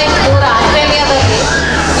ಕರ್ನಾಟಕದಿಂದ ಇಷ್ಟು ದೂರ ಆಸ್ಟ್ರೇಲಿಯಾದಲ್ಲಿ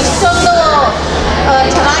ಇಷ್ಟೊಂದು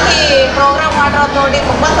ಚೆನ್ನಾಗಿ ಪ್ರೋಗ್ರಾಮ್ ಮಾಡಿರೋದು ನೋಡಿ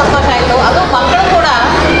ತುಂಬ ಸಂತೋಷ ಆಯಿತು. ಅದು ಮಕ್ಕಳು ಕೂಡ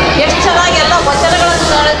ಎಷ್ಟು ಚೆನ್ನಾಗಿ ಎಲ್ಲ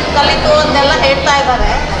ವಚನಗಳನ್ನು ಕಲಿತು ಅದನ್ನೆಲ್ಲ ಹೇಳ್ತಾ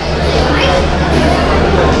ಇದ್ದಾರೆ.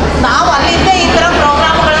 ನಾವು ಅಲ್ಲಿದ್ದೇ ಈ ಥರ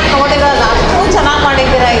ಪ್ರೋಗ್ರಾಮ್ಗಳನ್ನು ನೋಡಿರೋದು. ಅಷ್ಟು ಚೆನ್ನಾಗಿ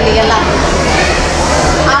ಮಾಡಿದ್ದೀರಾ ಇಲ್ಲಿ ಎಲ್ಲ.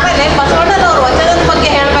 ಆಮೇಲೆ ಬಸವಣ್ಣನವ್ರ ವಚನದ ಬಗ್ಗೆ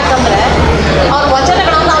ಹೇಳಬೇಕಂದ್ರೆ ಅವ್ರ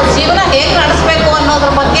ವಚನಗಳನ್ನು ನಾವು ಜೀವನ ಹೇಗೆ ನಡೆಸಬೇಕು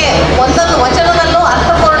ಅನ್ನೋದ್ರ ಬಗ್ಗೆ ಒಂದೊಂದು ವಚನದಲ್ಲೂ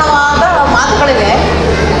ಅರ್ಥಪೂರ್ಣವಾದ ಮಾತುಗಳಿವೆ.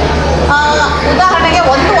 ಉದಾಹರಣೆಗೆ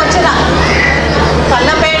ಒಂದು ವಚನ,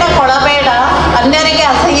 ಕಳ್ಳಬೇಡ ಕೊಳಬೇಡ ಅನ್ಯರಿಗೆ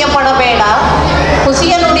ಅಸಹ್ಯ ಪಡಬೇಡ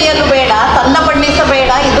ಹುಸಿಯ ನುಡಿಯಲು ಬೇಡ ತನ್ನ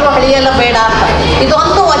ಬಣ್ಣಿಸಬೇಡ ಇದ್ರೂ ಅಳಿಯಲು ಬೇಡ ಅಂತ.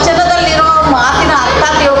 ಇದೊಂದು ವಚನದಲ್ಲಿರೋ ಮಾತಿನ ಅರ್ಥ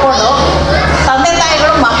ತಿಳ್ಕೊಂಡು ತಂದೆ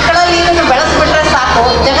ತಾಯಿಗಳು ಮಕ್ಕಳಲ್ಲಿ ಇದನ್ನು ಬೆಳೆಸ್ಬಿಟ್ರೆ ಸಾಕು.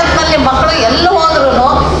 ಜಗತ್ತಿನಲ್ಲಿ ಮಕ್ಕಳು ಎಲ್ಲೂ ಹೋದ್ರೂ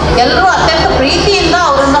ಎಲ್ಲರೂ ಅತ್ಯಂತ ಪ್ರೀತಿಯಿಂದ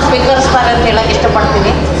ಅವರನ್ನು ಸ್ವೀಕರಿಸ್ತಾರೆ ಅಂತ ಹೇಳಕ್ಕೆ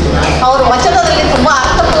ಇಷ್ಟಪಡ್ತೀನಿ. ಅವ್ರ ವಚನದಲ್ಲಿ ತುಂಬ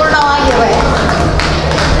ಅರ್ಥಪೂರ್ಣವಾಗಿವೆ.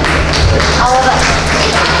 ಅವರ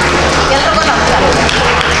ಎಲ್ರಿಗೂ ನಮಸ್ಕಾರ.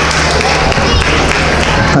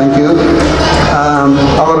 Thank you.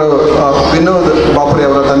 ಅವರು ವಿನೋದ್ ಬಾಪುರೆ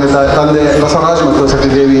ಅವರ ತಂದೆ ಬಸವರಾಜ್ ಮತ್ತು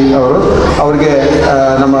ಸತ್ಯದೇವಿ ಅವರಿಗೆ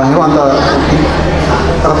ನಮ್ಮ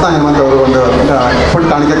ರತ್ನ ಹೇಮಂತ್ ಅವರು ಒಂದು ಫುಡ್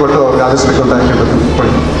ಕಾಣಿಕೆ ಕೊಟ್ಟು ಅವ್ರಿಗೆ ಆದರಿಸಬೇಕು ಅಂತ ಕೇಳ್ತೀನಿ.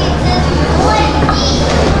 ಕೊಡಿ.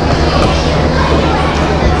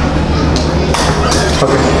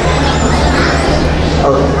 ಓಕೆ.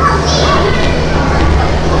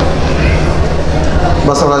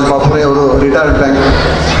 ಬಸವರಾಜ್ ಬಾಪುರೆ ಅವರು ರಿಟೈರ್ಡ್ ಬ್ಯಾಂಕ್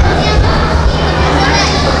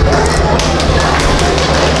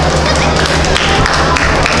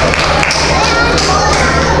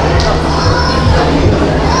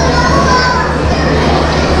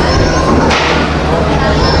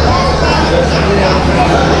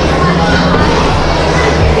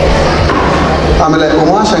ಆಮೇಲೆ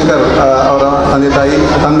ಉಮಾಶಂಕರ್ ಅವರ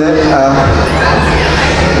ತಂದೆ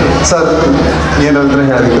ಸರ್ ಏನಾದರೂ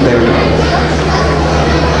ಹೇಳಬೇಕು ದಯವಿಟ್ಟು.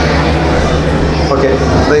 ಓಕೆ,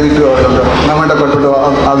 ದಯವಿಟ್ಟು ಅವರೊಂದು ಮೊಮೆಂಟ್ ಕೊಟ್ಬಿಟ್ಟು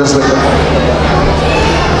ಆದರಿಸಬೇಕು.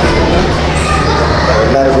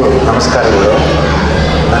 ಎಲ್ಲರಿಗೂ ನಮಸ್ಕಾರಗಳು.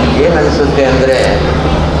 ನನಗೇನು ಅನಿಸುತ್ತೆ ಅಂದರೆ,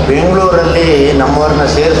 ಬೆಂಗಳೂರಲ್ಲಿ ನಮ್ಮವ್ರನ್ನ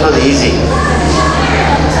ಸೇರಿಸೋದು ಈಸಿ.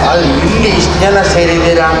 ಅಲ್ಲಿ ಇಲ್ಲಿ ಇಷ್ಟು ಜನ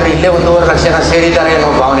ಸೇರಿದ್ದೀರಾ ಅಂದರೆ ಇಲ್ಲೇ 1.5 ಲಕ್ಷ ಜನ ಸೇರಿದ್ದಾರೆ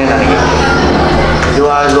ಅನ್ನೋ ಭಾವನೆ ನನಗೆ.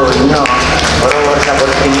 ನಿಜವಾಗ್ಲೂ ಇನ್ನೂ ಬರೋ ವರ್ಷ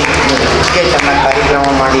ಬರ್ತೀನಿ, ಇಷ್ಟೇ ಚೆನ್ನಾಗಿ ಕಾರ್ಯಕ್ರಮ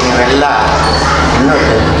ಮಾಡಿ ನೀವೆಲ್ಲ ಇನ್ನೂ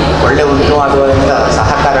ಒಳ್ಳೆ ಉತ್ತಮವಾದಂಥ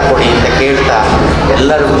ಸಹಕಾರ ಕೊಡಿ ಅಂತ ಕೇಳ್ತಾ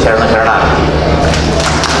ಎಲ್ಲರಿಗೂ ಶರಣ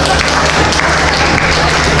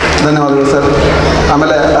ಧನ್ಯವಾದಗಳು ಸರ್.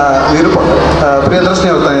 ಆಮೇಲೆ ಪ್ರಿಯದರ್ಶಿನಿ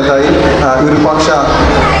ಅವ್ರ ತಂದೆ ತಾಯಿ ವಿರೂಪಾಕ್ಷ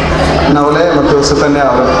ನವಲೆ ಮತ್ತು ಸುಕನ್ಯಾ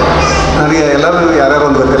ಅವರು. ನನಗೆ ಎಲ್ಲರೂ ಯಾರ್ಯಾರು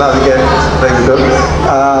ಒಂದು ಗೊತ್ತಿಲ್ಲ, ಅದಕ್ಕೆ ದಯವಿಟ್ಟು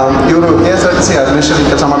ಇವರು KSRTC ಅಡ್ಮಿನಿಸ್ಟ್ರೇಷನ್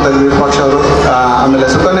ಕೆಲಸ ಮಾಡ್ತಾಯಿದ್ರು ವಿರೂಪಾಕ್ಷ ಅವರು. ಆಮೇಲೆ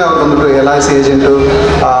ಸುಕನ್ಯಾ ಅವರು ಬಂದ್ಬಿಟ್ಟು LIC agent,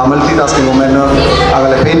 multi tasking women,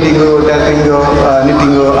 ಆಮೇಲೆ ಪೇಂಟಿಂಗು, ಟ್ಯಾಪಿಂಗು,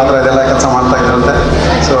 ನಿಟ್ಟಿಂಗು ಆ ಥರ ಇದೆಲ್ಲ ಕೆಲಸ ಮಾಡ್ತಾಯಿದ್ರಂತೆ.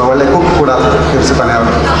 ಸೊ ಒಳ್ಳೆ ಕುಕ್ ಕೂಡ ಇವರು ಸುಕನ್ಯಾ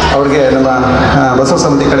ಅವರು. ಅವ್ರಿಗೆ ನಮ್ಮ ಬಸವ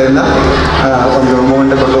ಸಮಿತಿ ಕಡೆಯಿಂದ ಒಂದು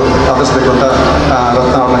ಮೂಮೆಂಟ್ ಕೊಟ್ಟು ಆದರಿಸಬೇಕು ಅಂತ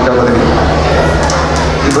ರತ್ನ ಅವ್ರನ್ನ ಕೇಳ್ಬೋದೀನಿ.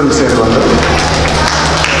 ಇಬ್ಬರು ಸೇರಿ ಬಂದು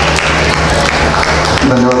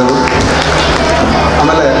ಧನ್ಯವಾದಗಳು.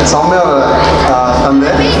 ಆಮೇಲೆ ಸೌಮ್ಯ ಅವರ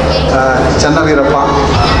ತಂದೆ ಚನ್ನವೀರಪ್ಪ,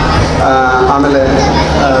 ಆಮೇಲೆ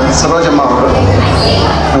ಸರೋಜಮ್ಮ ಅವರು.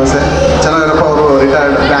 ನಮಸ್ತೆ. ಚನ್ನವೀರಪ್ಪ ಅವರು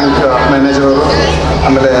ರಿಟೈರ್ಡ್ ಬ್ಯಾಂಕ್ ಮ್ಯಾನೇಜರ್ ಅವರು.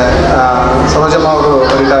 ಆಮೇಲೆ ಸರೋಜಮ್ಮ ಅವರು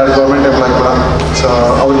ರಿಟೈರ್ಡ್ ಗೌರ್ಮೆಂಟ್ ಎಂಪ್ಲಾಯ್ ಕೂಡ. ಸೊ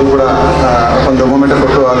ಅವ್ರಿಗೂ ಕೂಡ ಒಂದು ಮೂಮೆಂಟ್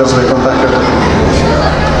ಕೊಟ್ಟು ಆದರಿಸಬೇಕು ಅಂತ ಕೇಳ್ತೀನಿ.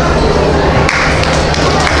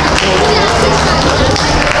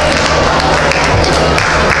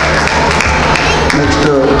 ನೆಕ್ಸ್ಟ್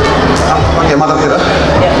ಓಕೆ, ಮಾತಾಡ್ತೀರಾ?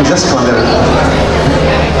 ಜಸ್ಟ್ ಒಂದೆರಡು.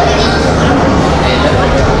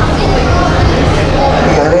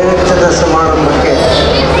 ಗಣೇಶದ ಸಮಾರಂಭಕ್ಕೆ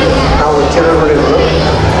ನಾವು ಚಿರಋಣಿಗಳು.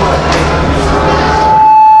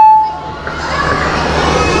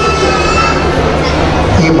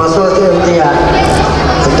 ಈ ಬಸವ ಜಯಂತಿಯ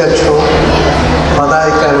ಅಧ್ಯಕ್ಷರು,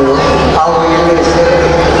 ಪದಾಧಿಕಾರಿಗಳು ಹಾಗೂ ಇಲ್ಲಿ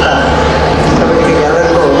ಸೇರಿದ ಸಮಿತಿಗೆ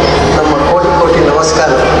ಎಲ್ಲರಿಗೂ ನಮ್ಮ ಕೋಟಿ ಕೋಟಿ ನಮಸ್ಕಾರ.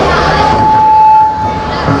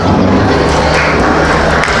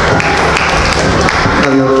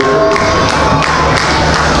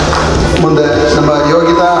 ಮುಂದೆ ನಮ್ಮ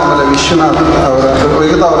ಯೋಗಿತಾ, ಆಮೇಲೆ ವಿಶ್ವನಾಥ್ ಅವರ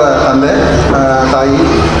ಯೋಗಿತಾ ಅವರ ತಂದೆ ತಾಯಿ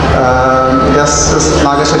ಎಸ್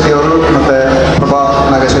ನಾಗಶೆಟ್ಟಿ ಅವರು ಮತ್ತು ಪ್ರಭಾ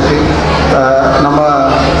ನಾಗಶೆಟ್ಟಿ. ನಮ್ಮ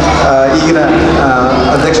ಈಗಿನ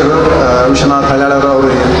ಅಧ್ಯಕ್ಷರು ವಿಶ್ವನಾಥ್ ಹಳ್ಯಾಳವರು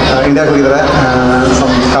ಅವರು ಇಂಡಿಯಾಗೆ ಹೋಗಿದ್ದಾರೆ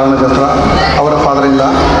ಕಾರಣಕ್ಕೋಸ್ಕರ. ಅವರ ಫಾದರ್ ಇಲ್ಲ,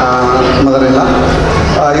 ಮದರ್ ಇಲ್ಲ.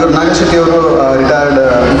 ಇವರು ನಾಗಶೆಟ್ಟಿ ಅವರು retired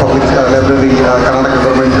public library Karnataka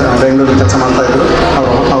government ಬೆಂಗಳೂರಿಗೆ ಕೆಲಸ ಮಾಡ್ತಾಯಿದ್ರು.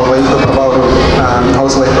 ಅವ್ರ ವೈಫ್ ಪ್ರಭಾ ಅವರು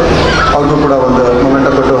ಹೌಸ್ ವೈಫು. ಅವ್ರಿಗೂ ಕೂಡ ಒಂದು ಮೊಮೆಂಟ್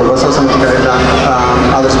ಕೊಟ್ಟು ಬಸವ ಸಮಿತಿ ಕಡೆಯಿಂದ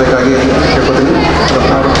ಆದರಿಸಬೇಕಾಗಿ ಕೇಳ್ಕೊತೀನಿ.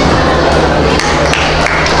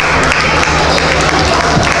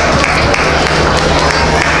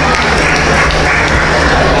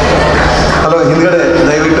 ಹಲೋ, ಹಿಂದ್ಗಡೆ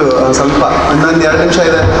ದಯವಿಟ್ಟು ಸ್ವಲ್ಪ ಇನ್ನೊಂದು 2 ನಿಮಿಷ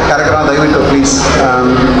ಇದೆ ಕಾರ್ಯಕ್ರಮ, ದಯವಿಟ್ಟು ಪ್ಲೀಸ್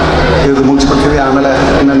ಇದು ಮುಗಿಸ್ಕೊಡ್ತೀವಿ. ಆಮೇಲೆ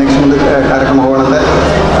ಇನ್ನು ನೆಕ್ಸ್ಟ್ ಮುಂದೆ ಕಾರ್ಯಕ್ರಮ ಹೋಗೋಣಂತೆ.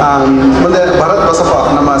 ಮುಂದೆ ಭರತ್ ಬಸಪ್ಪ,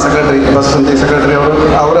 ನಮ್ಮ ಸೆಕ್ರೆಟರಿ, ಬಸವ ಸಮಿತಿ ಸೆಕ್ರೆಟರಿ ಅವರು.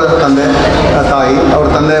 ಅವರ ತಂದೆ ತಾಯಿ, ಅವ್ರ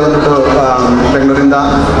ತಂದೆ ಬಂದ್ಬಿಟ್ಟು ಬೆಂಗಳೂರಿಂದ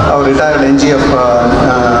ಅವ್ರು ರಿಟೈರ್ಡ್ NGF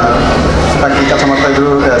ಫ್ಯಾಕ್ಟ್ರಿ ಕೆಲಸ ಮಾಡ್ತಾಯಿದ್ರು,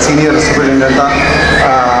 ಸೀನಿಯರ್ ಸೂಪರಿಂಟೆಂಡೆಂಟ್ ಅಂತ.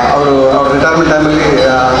 ಅವರು ಅವ್ರ ರಿಟೈರ್ಮೆಂಟ್ ಟೈಮಲ್ಲಿ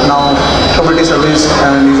ನಾವು community service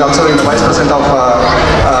and is also in vice president of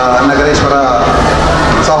Nagareshwara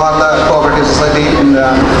ಸೌಹಾರ್ದ ಕೋಆಪರೇಟಿವ್ ಸೊಸೈಟಿ ಇನ್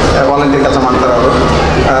ವಾಲಂಟಿಯರ್ ಕೆಲಸ ಮಾಡ್ತಾರೆ ಅವರು.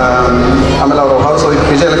 ಆಮೇಲೆ ಅವರು ಹೌಸ್ ವೈಫ್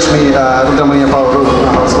ವಿಜಯಲಕ್ಷ್ಮಿ ರುದ್ರಮಣಿಯಪ್ಪ ಅವರು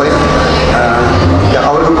ಹೌಸ್ ವೈಫ್.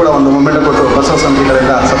 ಅವ್ರಿಗೂ ಕೂಡ ಒಂದು ಮೊಮೆಂಟ್ ಕೊಟ್ಟು ಬಸವ ಸಮಿತಿ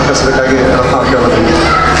ಕಡೆಯಿಂದ ಸತ್ಕರಿಸಬೇಕಾಗಿ ರತ್ನ ಕೇಳ್ತೀನಿ.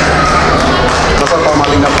 ಬಸವಪ್ಪ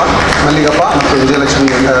ಮಲ್ಲಿಗಪ್ಪ ಮತ್ತು ವಿಜಯಲಕ್ಷ್ಮಿ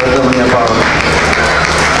ರುದ್ರಮಣಿಯಪ್ಪ ಅವರು.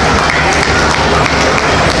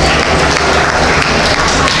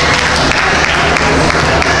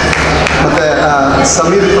 ಮತ್ತು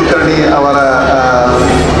ಸಮೀರ್ ಕುಲಕರ್ಣಿ ಅವರ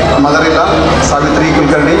ಮದರ್ ಇಲ್ಲ, ಸಾವಿತ್ರಿ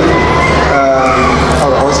ಕುಲಕರ್ಣಿ,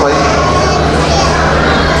 ಅವ್ರ ಹೌಸ್ ವೈಫ್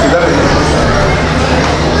ಇದ್ದಾರೆ.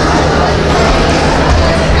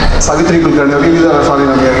 ಸಾವಿತ್ರಿ ಕುಲಕರ್ಣಿ ಅವರು ಇಲ್ಲಿದ್ದಾರೆ, ಸಾರಿ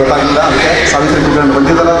ನಮಗೆ ಗೊತ್ತಾಗಿಲ್ಲ, ಅದಕ್ಕೆ ಸಾವಿತ್ರಿ ಕುಲಕರ್ಣಿ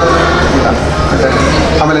ಬಂದಿದ್ದಾರೆ ಇಲ್ಲ.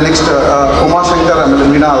 ಆಮೇಲೆ ನೆಕ್ಸ್ಟ್ ಉಮಾಶಂಕರ್, ಆಮೇಲೆ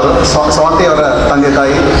ಮೀನಾ ಅವರು, ಸ್ವಾತಿ ಅವರ ತಂದೆ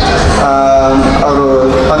ತಾಯಿ. ಅವರು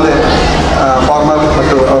ತಂದೆ ಫಾರ್ಮರ್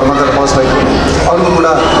ಮತ್ತು ಅವ್ರ ಮದರ್ ಹೌಸ್ ವೈಫ್. ಅವ್ರಿಗೂ ಕೂಡ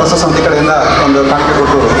ಹೊಸ ಸಮಿತಿ ಕಡೆಯಿಂದ ಒಂದು ಕಾಣಿಕೆ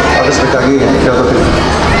ಕೊಟ್ಟು ಆದರಿಸಬೇಕಾಗಿ ಕೇಳ್ಕೊತೀನಿ.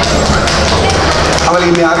 ಆಮೇಲೆ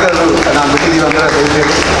ಇನ್ನು ಯಾರ್ಯಾರು ನಾವು ಬಿಟ್ಟಿದ್ದೀವಿ ಅಂದರೆ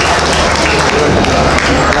ದಯವಿಟ್ಟು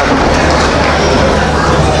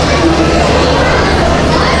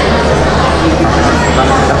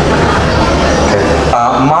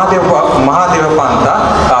ಮಹಾದೇವಪ್ಪ ಅಂತ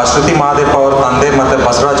ಶ್ರುತಿ ಮಹಾದೇವಪ್ಪ ಅವರ ತಂದೆ ಮತ್ತು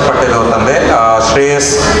ಬಸವರಾಜ್ ಪಟೇಲ್ ಅವರ ತಂದೆ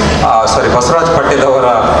ಬಸವರಾಜ್ ಪಟೇಲ್ ಅವರ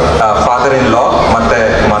ಫಾದರ್ ಇನ್ ಲಾ ಮತ್ತು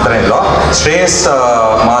ಮದರ್ ಇನ್ ಲಾ. ಶ್ರೇಯಸ್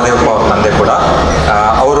ಮಹಾದೇವಪ್ಪ ಅವ್ರ ತಂದೆ ಕೂಡ.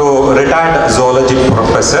 ಅವರು ರಿಟೈರ್ಡ್ ಝೂಲಜಿ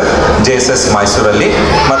ಪ್ರೊಫೆಸರ್ JSS ಮೈಸೂರಲ್ಲಿ.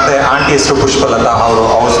 ಮತ್ತು ಆಂಟಿ ಹೆಸರು ಪುಷ್ಪಲತಾ, ಅವರು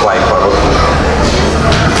ಹೌಸ್ ವೈಫ್ ಅವರು.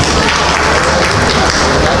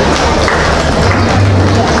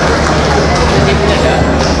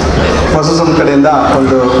 ಹೊಸ ಕಡೆಯಿಂದ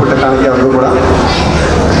ಒಂದು ಪುಟ್ಟ ಕಾಣಿಕೆ ಅವ್ರಿಗೂ ಕೂಡ.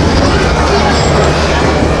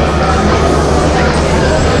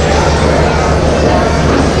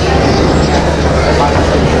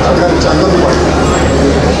 ಚಂದನ್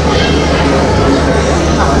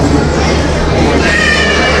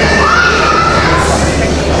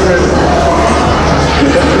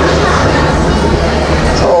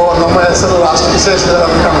ಸೊ ನಮ್ಮ ಹೆಸರು ಲಾಸ್ಟ್ ವಿಶೇಷ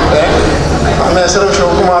ಅಂತ ಕಾಣುತ್ತೆ. ನನ್ನ ಹೆಸರು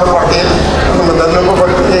ಶಿವಕುಮಾರ್ ಪಾಟೀಲ್, ನಮ್ಮ ಧನುಪ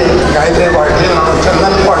ಭಟ್ಟಿ ಗಾಯತ್ರಿ ಪಾಟೀಲ್, ನಾನು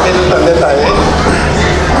ಚಂದನ್ ಪಾಟೀಲ್ ತಂದೆ ತಾಯಿ.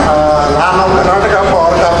 ನಾನು ಕರ್ನಾಟಕ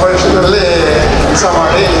ಪವರ್ ಕಾರ್ಪೊರೇಷನಲ್ಲಿ ಕೆಲಸ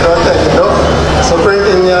ಮಾಡಿ 25 ಸೂಪರಿಂಟ್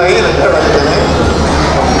ಇಂಜಿನಿಯರ್ ಆಗಿ ರಿಟೈರ್ಡ್ ಆಗಿದ್ದೇನೆ.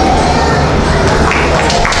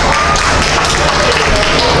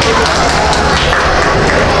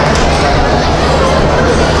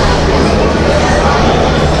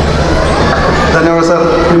 ಧನ್ಯವಾದ ಸರ್.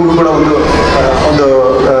 ನಿಮಗೂ ಕೂಡ ಒಂದು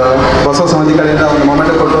ಬಸವ ಸಮಿತಿ ಕಡೆಯಿಂದ ಒಂದು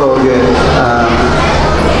ಮೊಮೆಂಟ್ ಕೊಟ್ಟು ಅವ್ರಿಗೆ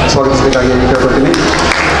ಸ್ವಾಗತಿಸಬೇಕಾಗಿ ಕೇಳ್ಕೊಳ್ತೀನಿ.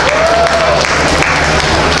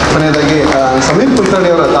 ಕೊನೆಯದಾಗಿ ಸಮೀರ್ ಕುಲಕರ್ಣಿ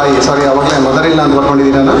ಅವರ ತಾಯಿ, ಸಾರಿ ಆವಾಗಲೇ ಮದರ್ ಇಲ್ಲ ಅಂತ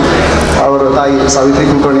ಬರ್ಕೊಂಡಿದ್ದೀನಿ ನಾನು, ಅವರ ತಾಯಿ ಸಾವಿತ್ರಿ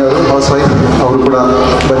ಕುಲಕರ್ಣಿ ಅವರು ಹೌಸ್ ವೈಫ್, ಅವರು ಕೂಡ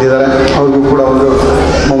ಬಂದಿದ್ದಾರೆ. ಅವ್ರಿಗೂ ಕೂಡ ಒಂದು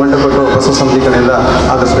ಮೊಮೆಂಟ್ ಕೊಟ್ಟು ಬಸವ ಸಮಿತಿ ಕಡೆಯಿಂದ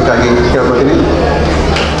ಆದರಿಸಬೇಕಾಗಿ ಕೇಳ್ಕೊಳ್ತೀನಿ.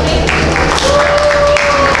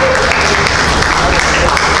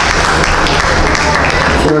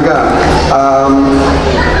 ಇವಾಗ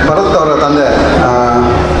ಭರತ್ ಅವರ ತಂದೆ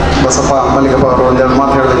ಬಸಪ್ಪ ಮಲ್ಲಿಕಪ್ಪ ಅವರು ಒಂದೆರಡು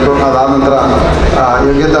ಮಾತು ಹೇಳಬೇಕು. ಅದಾದ ನಂತರ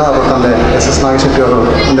ಯೋಗ್ಯತಾ ಅವರ ತಂದೆ SS ನಾಗಶೆಟ್ಟಿ ಅವರು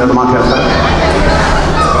ಒಂದೆರಡು ಮಾತು ಹೇಳ್ತಾರೆ.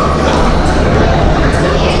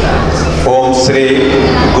 ಓಂ ಶ್ರೀ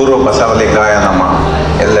ಗುರು ಬಸವಲಿಂಗಾಯ ನಮ.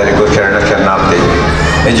 ಎಲ್ಲರಿಗೂ ಶರಣಾರ್ಥಿ.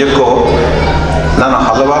 ನಿಜಕ್ಕೂ ನಾನು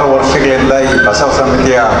ಹಲವಾರು ವರ್ಷಗಳಿಂದ ಈ ಬಸವ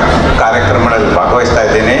ಸಮಿತಿಯ ಕಾರ್ಯಕ್ರಮಗಳಲ್ಲಿ ಭಾಗವಹಿಸ್ತಾ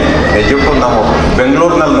ಇದ್ದೀನಿ. ನಿಜಕ್ಕೂ ನಾವು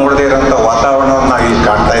ಬೆಂಗಳೂರಿನಲ್ಲಿ ನೋಡದೇ ಇರೋಂಥ ವಾತಾವರಣವನ್ನು ನಾವು ಇಲ್ಲಿ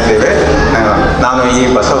ಕಾಣ್ತಾ ಇದ್ದೇವೆ. ನಾನು ಈ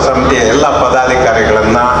ಬಸವ ಸಮಿತಿಯ ಎಲ್ಲ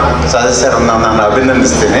ಪದಾಧಿಕಾರಿಗಳನ್ನು, ಸದಸ್ಯರನ್ನು ನಾನು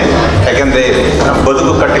ಅಭಿನಂದಿಸ್ತೀನಿ. ಯಾಕೆಂದರೆ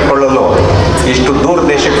ಬದುಕು ಕಟ್ಟಿಕೊಳ್ಳಲು ಇಷ್ಟು ದೂರ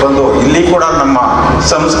ದೇಶಕ್ಕೆ ಬಂದು ಇಲ್ಲಿ ಕೂಡ ನಮ್ಮ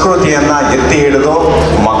ಸಂಸ್ಕೃತಿಯನ್ನು ಎತ್ತಿ ಹಿಡಿದು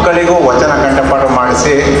ಮಕ್ಕಳಿಗೂ ವಚನ ಕಂಠಪಾಠ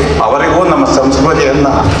ಮಾಡಿಸಿ ಅವರಿಗೂ ನಮ್ಮ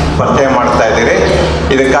ಸಂಸ್ಕೃತಿಯನ್ನು ಪರಿಚಯ ಮಾಡ್ತಾ ಇದ್ದೀರಿ.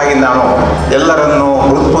 ಇದಕ್ಕಾಗಿ ನಾನು ಎಲ್ಲರನ್ನೂ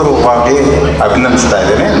ಹೃತ್ಪೂರ್ವಕವಾಗಿ ಅಭಿನಂದಿಸ್ತಾ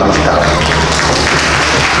ಇದ್ದೇನೆ. ನಮಸ್ಕಾರ.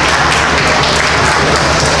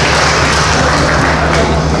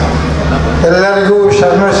 ಎಲ್ಲರಿಗೂ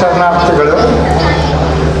ಶರಣಾರ್ಥಿಗಳು.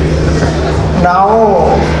 ನಾವು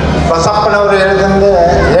ಬಸಪ್ಪನವರು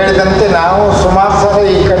ಹೇಳಿದಂತೆ ನಾವು ಸುಮಾರು ಸಲ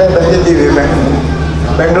ಈ ಕಡೆ ಬಂದಿದ್ದೀವಿ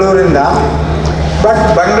ಬೆಂಗಳೂರಿಂದ. ಬಟ್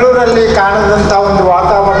ಬೆಂಗಳೂರಲ್ಲಿ ಕಾಣದಂಥ ಒಂದು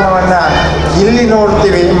ವಾತಾವರಣವನ್ನು ಇಲ್ಲಿ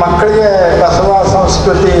ನೋಡ್ತೀವಿ. ಮಕ್ಕಳಿಗೆ ಬಸವ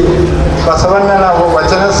ಸಂಸ್ಕೃತಿ, ಬಸವನ್ನ ನಾವು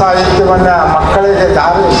ವಚನ ಸಾಹಿತ್ಯವನ್ನು ಮಕ್ಕಳಿಗೆ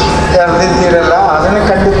ದಾರಿ ಎರೆದಿದ್ದೀರಲ್ಲ, ಅದನ್ನು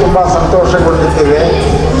ಕಂಡು ತುಂಬ ಸಂತೋಷಗೊಂಡಿದ್ದೇವೆ.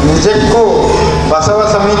 ನಿಜಕ್ಕೂ ಬಸವ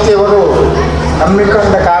ಸಮಿತಿಯವರು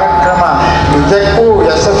ಹಮ್ಮಿಕೊಂಡ ಕಾರ್ಯಕ್ರಮ ನಿಜಕ್ಕೂ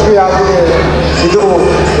ಯಶಸ್ವಿಯಾಗಿದೆ. ಇದು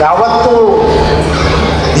ಯಾವತ್ತೂ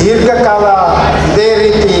ದೀರ್ಘಕಾಲ ಇದೇ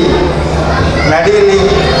ರೀತಿ ನಡೆಯಲಿ,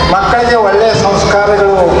 ಮಕ್ಕಳಿಗೆ ಒಳ್ಳೆಯ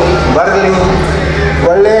ಸಂಸ್ಕಾರಗಳು ಬರಲಿ,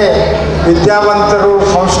 ಒಳ್ಳೆಯ ವಿದ್ಯಾವಂತರು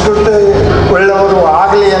ಸಂಸ್ಕೃತಿ ಉಳ್ಳವರು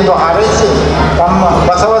ಆಗಲಿ ಎಂದು ಹಾರೈಸಿ ತಮ್ಮ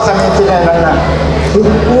ಬಸವ ಸಮಿತಿಗೆ ನನ್ನ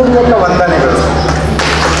ಹೃತ್ಪೂರ್ವಕ ವಂದನೆಗಳು.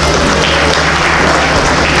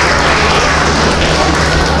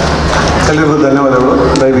 ಎಲ್ಲರಿಗೂ ಧನ್ಯವಾದಗಳು.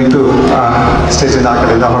 ದಯವಿಟ್ಟು ಸ್ಟೇಜಿಂದ ಆ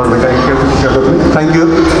ಕಡೆಯಿಂದ ಹೊರಡಬೇಕಾಗಿ ಕೇಳ್ಕೊತೀನಿ. Thank you.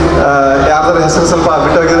 ಯಾರ್ದಾರ ಹೆಸರು ಸ್ವಲ್ಪ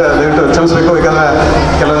ಬಿಟ್ಟೋಗಿದ್ರೆ ದಯವಿಟ್ಟು ಕ್ಷಮಿಸಬೇಕು, ಯಾಕಂದರೆ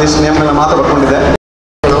ಕೆಲವೊಂದಿಷ್ಟು ನಿಯಮಗಳನ್ನ ಮಾತ್ರ ಬರ್ಕೊಂಡಿದ್ದೆ.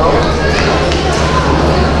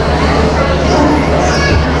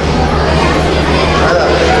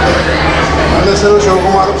 ನನ್ನ ಹೆಸರು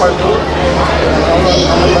ಶಿವಕುಮಾರ್ ಪಾಟೀಲ್,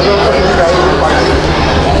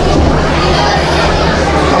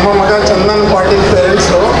 ನಮ್ಮ ಮಗ ಚಂದನ್ ಪಾಟೀಲ್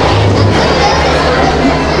ಪೇರೆಂಟ್ಸು.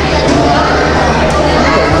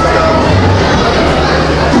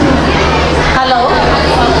 ಹಲೋ,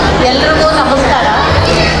 ಎಲ್ರಿಗೂ ನಮಸ್ಕಾರ.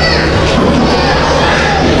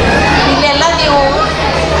 ಇಲ್ಲೆಲ್ಲ ನೀವು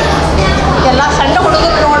ಎಲ್ಲ ಸಣ್ಣ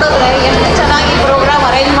ಹುಡುಗರು ನೋಡಿದ್ರೆ ಎಷ್ಟು ಚೆನ್ನಾಗಿ ಪ್ರೋಗ್ರಾಮ್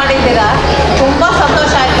ಅರೇಂಜ್ ಮಾಡಿದ್ದೀರಾ. ತುಂಬ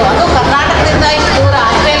ಸಂತೋಷ ಆಯಿತು. ಅದು ಕರ್ನಾಟಕದಿಂದ ಇಷ್ಟು ದೂರ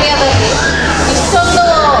ಆಸ್ಟ್ರೇಲಿಯಾದಲ್ಲಿ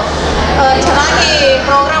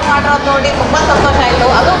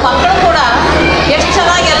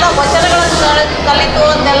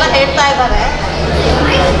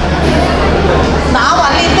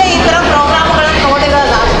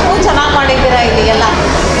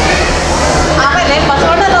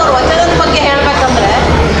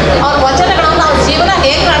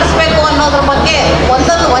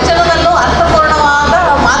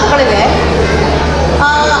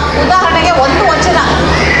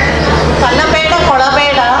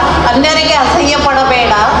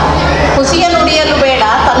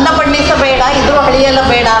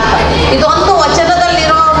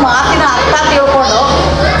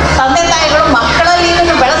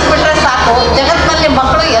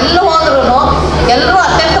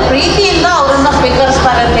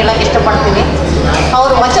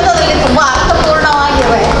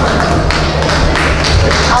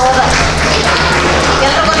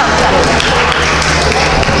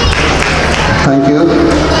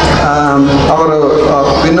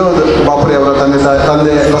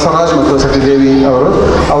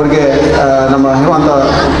ನಮ್ಮ ಹೇಮಂತ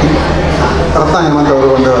ರತ್ನ ಹೇಮಂತ್ ಅವರು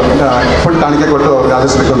ಒಂದು ಫುಡ್ ಕಾಣಿಕೆ ಕೊಟ್ಟು ಅವ್ರಿಗೆ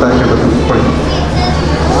ಆದರಿಸಬೇಕು ಅಂತ ಕೇಳ್ತೀನಿ. ಕೊಡಿ.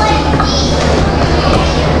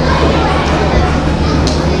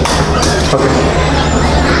 ಓಕೆ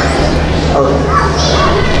ಅವರು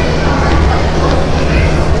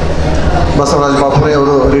ಬಸವರಾಜ್ ಬಾಪುರೆ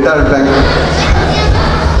ಅವರು ರಿಟೈರ್ಡ್ ಬ್ಯಾಂಕ್.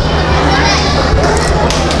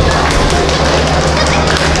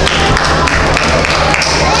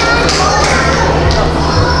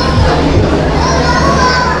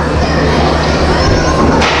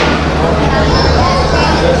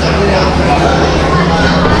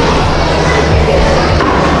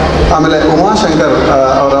 ಆಮೇಲೆ ಉಮಾಶಂಕರ್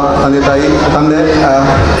ಅವರ ತಂದೆ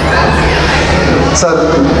ಸರ್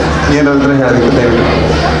ಏನಾದರೂ ಹೇಳೋದಕ್ಕೆ ದಯವಿಟ್ಟು.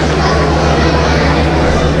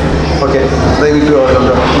 ಓಕೆ, ದಯವಿಟ್ಟು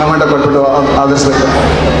ಅವರೊಂದು ನಮಂಟ ಕೊಟ್ಬಿಟ್ಟು ಆದರಿಸಬೇಕು.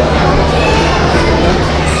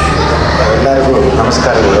 ಎಲ್ಲರಿಗೂ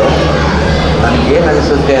ನಮಸ್ಕಾರಗಳು. ನನಗೇನು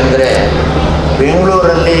ಅನಿಸುತ್ತೆ ಅಂದರೆ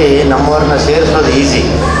ಬೆಂಗಳೂರಲ್ಲಿ ನಮ್ಮವ್ರನ್ನ ಸೇರಿಸೋದು ಈಸಿ.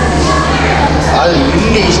 ಅಲ್ಲಿ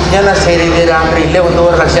ಇಲ್ಲಿ ಇಷ್ಟು ಜನ ಸೇರಿದ್ದೀರಾ ಅಂದರೆ ಇಲ್ಲೇ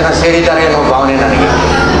 1.5 ಲಕ್ಷ ಜನ ಸೇರಿದ್ದಾರೆ ಅನ್ನೋ ಭಾವನೆ ನನಗೆ.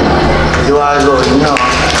 ನಿಜವಾಗ್ಲೂ ಇನ್ನೂ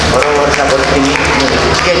ಬರೋ ವರ್ಷ ಬರ್ತೀನಿ,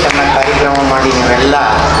 ಇಷ್ಟೇ ಚೆನ್ನಾಗಿ ಕಾರ್ಯಕ್ರಮ ಮಾಡಿ ನೀವೆಲ್ಲ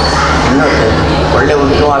ಇನ್ನೂ ಒಳ್ಳೆ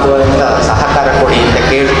ಉತ್ತಮವಾದಂಥ ಸಹಕಾರ ಕೊಡಿ ಅಂತ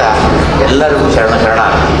ಕೇಳ್ತಾ ಎಲ್ಲರಿಗೂ ಶರಣ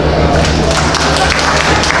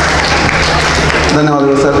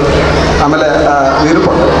ಧನ್ಯವಾದಗಳು ಸರ್. ಆಮೇಲೆ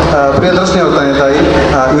ಪ್ರಿಯದರ್ಶಿನಿ ಅವ್ರ ತಾಯಿ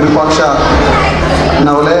ವಿರೂಪಾಕ್ಷ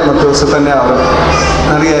ನವಲೆ ಮತ್ತು ಸುಕನ್ಯಾ ಅವರು.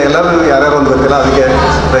 ನನಗೆ ಎಲ್ಲರೂ ಯಾರ್ಯಾರು ಒಂದು ಗೊತ್ತಿಲ್ಲ, ಅದಕ್ಕೆ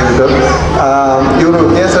ದಯವಿಟ್ಟು ಇವರು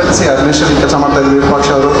KSRTC ಅಡ್ಮಿನಿಸ್ಟ್ರೇಷನ್ ಕೆಲಸ ಮಾಡ್ತಾಯಿದ್ರು ವಿರೂಪಾಕ್ಷ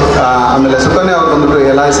ಅವರು. ಆಮೇಲೆ ಸುಕನ್ಯಾ ಅವರು ಬಂದ್ಬಿಟ್ಟು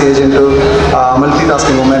LIC agent, multi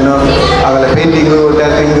tasking women, ಆಮೇಲೆ ಪೇಂಟಿಂಗು,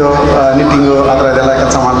 ಟ್ಯಾಪಿಂಗು, ನಿಟ್ಟಿಂಗು ಆ ಥರ ಇದೆಲ್ಲ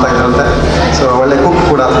ಕೆಲಸ ಮಾಡ್ತಾ ಇದ್ರಂತೆ. ಸೊ ಒಳ್ಳೆ ಕುಕ್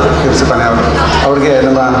ಕೂಡ ಇವರು ಸುಕನ್ಯಾ ಅವರು. ಅವ್ರಿಗೆ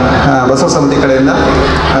ನಮ್ಮ ಬಸವ ಸಮಿತಿ ಕಡೆಯಿಂದ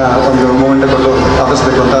ಒಂದು ಮೂಮೆಂಟ್ ಕೊಟ್ಟು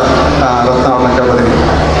ಆದರಿಸಬೇಕು ಅಂತ ರತ್ನ ಅವ್ರನ್ನ ಕೇಳ್ಬೋದೀನಿ.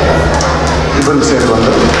 ಇಬ್ಬರು ಸೇರಿ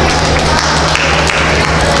ಬಂದು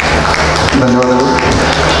ಧನ್ಯವಾದಗಳು.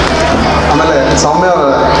 ಆಮೇಲೆ ಸೌಮ್ಯ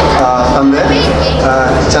ಅವರ ತಂದೆ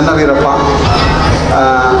ಚನ್ನವೀರಪ್ಪ,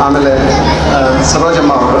 ಆಮೇಲೆ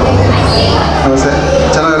ಸರೋಜಮ್ಮ ಅವರು. ನಮಸ್ತೆ.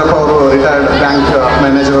 ಚನ್ನವೀರಪ್ಪ ಅವರು ರಿಟೈರ್ಡ್ ಬ್ಯಾಂಕ್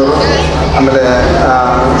ಮ್ಯಾನೇಜರ್ ಅವರು. ಆಮೇಲೆ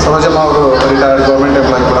ಸರೋಜಮ್ಮ ಅವರು ರಿಟೈರ್ಡ್ ಗೌರ್ಮೆಂಟ್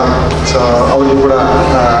ಎಂಪ್ಲಾಯ್ ಕೂಡ. ಸೊ ಅವ್ರಿಗೂ ಕೂಡ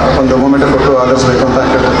ಒಂದು ಮೂಮೆಂಟ್ ಕೊಟ್ಟು ಆದರಿಸಬೇಕು ಅಂತ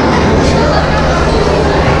ಕೇಳ್ತೀನಿ.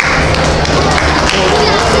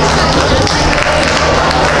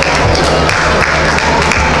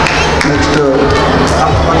 ನೆಕ್ಸ್ಟ್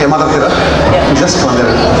ಓಕೆ, ಮಾತಾಡ್ತೀರಾ? ಜಸ್ಟ್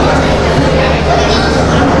ಒಂದೆರಡು.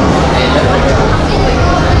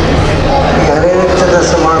 ಗಣೇಶದ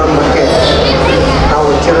ಸಮಾರಂಭಕ್ಕೆ ನಾವು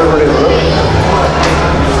ಚಿರಋಣಿಗಳು.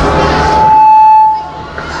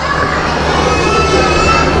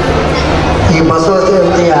 ಈ ಬಸವ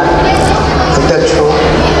ಜಯಂತಿಯ ಅಧ್ಯಕ್ಷರು,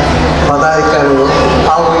 ಪದಾಧಿಕಾರಿಗಳು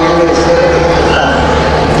ಹಾಗೂ ಇಲ್ಲಿ ಸೇರಿದ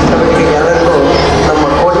ಎಲ್ಲರಿಗೂ ನಮ್ಮ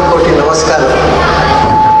ಕೋಟಿ ಕೋಟಿ ನಮಸ್ಕಾರ.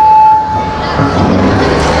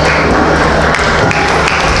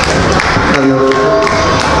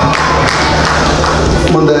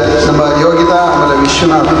 ಮುಂದೆ ನಮ್ಮ ಯೋಗಿತಾ ಆಮೇಲೆ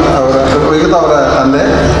ವಿಶ್ವನಾಥ್ ಅವರ ಯೋಗಿತಾ ಅವರ ತಂದೆ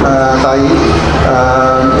ತಾಯಿ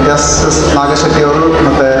ಎಸ್ ನಾಗಶೆಟ್ಟಿ ಅವರು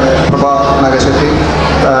ಮತ್ತು ಪ್ರಭಾ ನಾಗಶೆಟ್ಟಿ.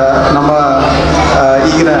 ನಮ್ಮ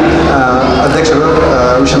ಈಗಿನ ಅಧ್ಯಕ್ಷರು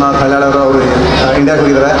ವಿಶ್ವನಾಥ್ ಹಳ್ಯಾಳವರು ಅವರು ಇಂಡಿಯಾಗೆ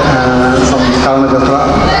ಹೋಗಿದ್ದಾರೆ ಕಾರಣಕ್ಕೋಸ್ಕರ.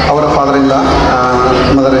 ಅವರ ಫಾದರಿಂದ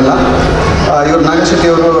ಮದರಿಂದ ಇವರು ನಾಗಶೆಟ್ಟಿ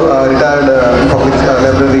ಅವರು retired public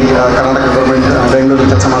library Karnataka government Bengaluru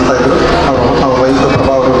ಕೆಲಸ ಮಾಡ್ತಾಯಿದ್ರು. ಅವ್ರ ವೈಫ್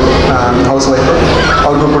ಪ್ರಭಾ ಅವರು ಹೌಸ್ ವೈಫು.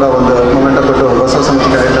 ಅವ್ರಿಗೂ ಕೂಡ ಒಂದು ಮೊಮೆಂಟ್ ಕೊಟ್ಟು ಬಸವ ಸಮಿತಿ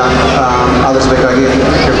ಕಡೆಯಿಂದ ಆದರಿಸಬೇಕಾಗಿ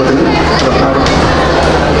ಕೇಳ್ಕೊತೀನಿ.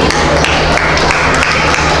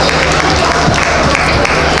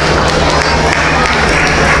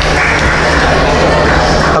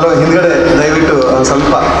 ಹಲೋ, ಹಿಂದ್ಗಡೆ ದಯವಿಟ್ಟು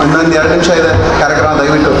ಸ್ವಲ್ಪ ಇನ್ನೊಂದು 2 ನಿಮಿಷ ಇದೆ ಕಾರ್ಯಕ್ರಮ,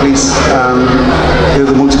 ದಯವಿಟ್ಟು ಪ್ಲೀಸ್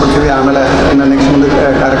ಇದು ಮುಗಿಸ್ಕೊಡ್ತೀವಿ. ಆಮೇಲೆ ಇನ್ನು ನೆಕ್ಸ್ಟ್ ಮುಂದೆ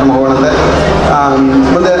ಕಾರ್ಯಕ್ರಮ ಹೋಗೋಣಂತೆ.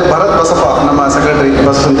 ಮುಂದೆ ಭರತ್ ಬಸಪ್ಪ ನಮ್ಮ ಸೆಕ್ರೆಟರಿ,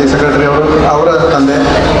 ಬಸವ ಸಮಿತಿ ಸೆಕ್ರೆಟರಿ ಅವರು, ಅವರ ತಂದೆ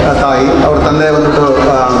ತಾಯಿ. ಅವ್ರ ತಂದೆ ಬಂದ್ಬಿಟ್ಟು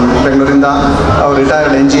ಬೆಂಗಳೂರಿಂದ ಅವ್ರು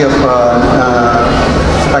ರಿಟೈರ್ಡ್ NGF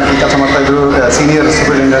ಫ್ಯಾಕ್ಟ್ರಿ ಕೆಲಸ ಮಾಡ್ತಾಯಿದ್ರು, ಸೀನಿಯರ್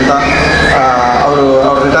ಸೂಪರಿಂಟೆಂಡೆಂಟ್ ಅಂತ. ಅವರು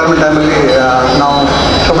ಅವ್ರ ರಿಟೈರ್ಮೆಂಟ್ ಟೈಮಲ್ಲಿ ನಾವು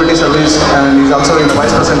community service and is also in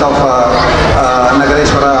vice president of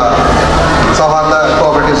Nagareshwara ಸೌಹಾರ್ದ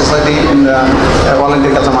ಕೋಆಪರೇಟಿವ್ ಸೊಸೈಟಿ ಇನ್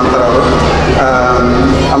ವಾಲಂಟಿಯರ್ ಕೆಲಸ ಮಾಡ್ತಾರೆ ಅವರು.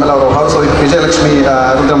 ಆಮೇಲೆ ಅವರು ಹೌಸ್ ವೈಫ್ ವಿಜಯಲಕ್ಷ್ಮಿ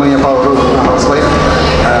ರುದ್ರಮಣಿಯಪ್ಪ ಅವರು ಹೌಸ್ ವೈಫ್.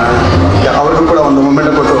 ಅವ್ರಿಗೂ ಕೂಡ ಒಂದು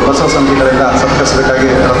ಮೂಮೆಂಟ್ ಕೊಟ್ಟು ಬಸವ ಸಮಿತಿ ಕಡೆಯಿಂದ ಸತ್ಕರಿಸಬೇಕಾಗಿ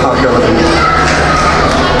ರತ್ನ ಕೇಳ್ತೀನಿ.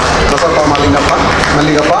 ಬಸವಪ್ಪ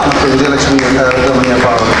ಮಲ್ಲಿಗಪ್ಪ ಮತ್ತು ವಿಜಯಲಕ್ಷ್ಮಿ ರುದ್ರಮಣಿಯಪ್ಪ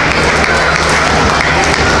ಅವರು.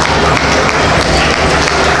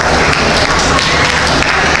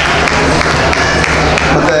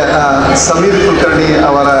 ಮತ್ತು ಸಮೀರ್ ಕುಲಕರ್ಣಿ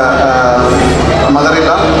ಅವರ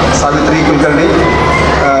ಮದರಿಲ್ಲ ಸಾವಿತ್ರಿ ಕುಲಕರ್ಣಿ,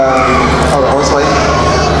 ಅವ್ರ ಹೌಸ್ ವೈಫ್.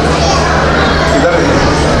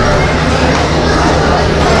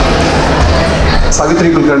 ಸಾವಿತ್ರಿ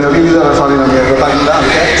ಕುಲಕರ್ಣಿ ಅವರು ಇಲ್ಲಿದ್ದಾರೆ, ಸಾರಿ ನಮಗೆ ಗೊತ್ತಾಗಿಲ್ಲ,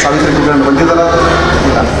 ಅದಕ್ಕೆ ಸಾವಿತ್ರಿ ಕುಲಕರ್ಣಿ ಬಂದಿದ್ದಾರ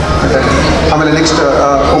ಇಲ್ಲ. ಆಮೇಲೆ ನೆಕ್ಸ್ಟ್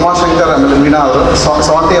ಉಮಾಶಂಕರ್, ಆಮೇಲೆ ಮೀನಾ ಅವರು,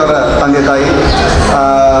 ಸ್ವಾತಿ ಅವರ ತಂದೆ ತಾಯಿ,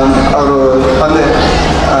 ಅವರು ತಂದೆ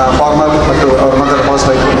ಫಾರ್ಮರ್ ಮತ್ತು ಅವ್ರ ಮದರ್ ಹೌಸ್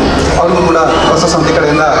ವೈಫ್, ಅವ್ರಿಗೂ ಕೂಡ ಹೊಸ ಸಮಿತಿ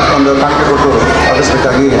ಕಡೆಯಿಂದ ಒಂದು ಕಾಣಿಕೆ ಕೊಟ್ಟು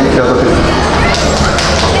ಆದರ್ಶಬೇಕಾಗಿ ಕೇಳ್ಕೊತೀನಿ.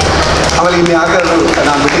 ಆಮೇಲೆ ಇನ್ನು ಯಾರಿಗಾದ್ರು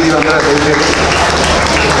ನಾವು ಬಿಟ್ಟಿದ್ದೀವಿ ಅಂದರೆ ದಯವಿಟ್ಟು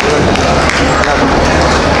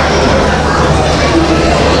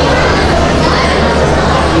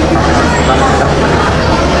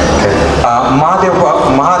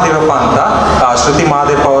ಮಹಾದೇವಪ್ಪ ಅಂತ ಶ್ರುತಿ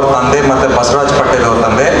ಮಹಾದೇವಪ್ಪ ಅವರ ತಂದೆ ಮತ್ತು ಬಸವರಾಜ್ ಪಟೇಲ್ ಅವರ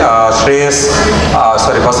ತಂದೆ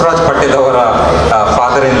ಬಸವರಾಜ್ ಪಟೇಲ್ ಅವರ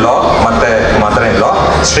ಫಾದರ್ ಇನ್ ಲಾ ಮತ್ತು ಮದರ್ ಇನ್ ಲಾ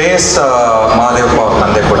ಶ್ರೇಯಸ್ ಮಹಾದೇವಪ್ಪ ಅವ್ರ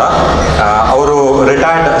ತಂದೆ ಕೂಡ. ಅವರು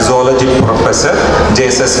ರಿಟೈರ್ಡ್ ಝೂಲಜಿ ಪ್ರೊಫೆಸರ್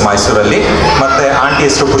JSS ಮೈಸೂರಲ್ಲಿ, ಮತ್ತು ಆಂಟಿ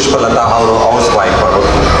ಹೆಸರು ಪುಷ್ಪಲತಾ, ಅವರು ಹೌಸ್ ವೈಫ್ ಅವರು.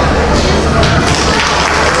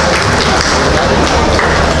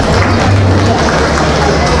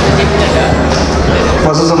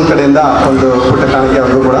 ಹೊಸ ಕಡೆಯಿಂದ ಒಂದು ಪುಟ್ಟ ಕಾಣಿಕೆ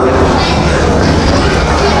ಅವ್ರಿಗೂ ಕೂಡ.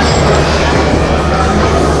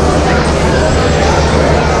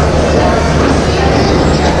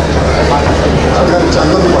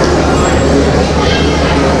 ಚಂದನ್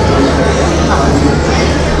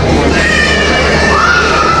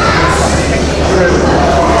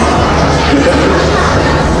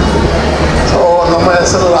ನಮ್ಮ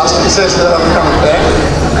ಹೆಸರು ರಾಷ್ಟ್ರ ವಿಶೇಷ ಅಂತ ಕಾಣುತ್ತೆ.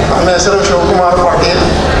 ನನ್ನ ಹೆಸರು ಶಿವಕುಮಾರ್ ಪಾಟೀಲ್,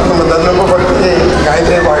 ನಮ್ಮ ಧನುಪ ಭಕ್ತಿ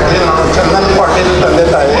ಗಾಯತ್ರಿ ಪಾಟೀಲ್, ನಾನು ಚಂದನ್ ಪಾಟೀಲ್ ತಂದೆ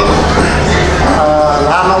ತಾಯಿ.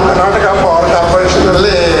 ನಾನು ಕರ್ನಾಟಕ ಪವರ್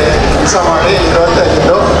ಕಾರ್ಪೊರೇಷನಲ್ಲಿ ಕೆಲಸ ಮಾಡಿ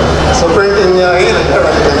 25 ಸೂಪರಿಂಟ್ ಇಂಜಿನಿಯರ್ ಆಗಿ ರಿಟೈರ್ಡ್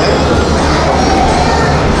ಆಗಿದ್ದೇನೆ.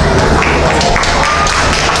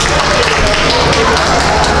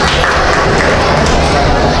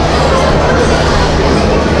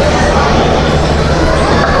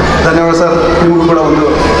 ಧನ್ಯವಾದ ಸರ್. ನಿಮಗೂ ಕೂಡ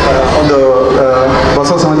ಒಂದು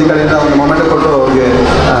ಬಸವ ಸಮಿತಿ ಕಡೆಯಿಂದ ಒಂದು ಮೊಮೆಂಟ್ ಕೊಟ್ಟು ಅವ್ರಿಗೆ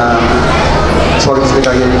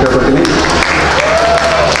ಸ್ವಾಗತಿಸಬೇಕಾಗಿ ಕೇಳ್ಕೊಳ್ತೀನಿ.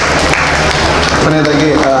 ಕೊನೆಯದಾಗಿ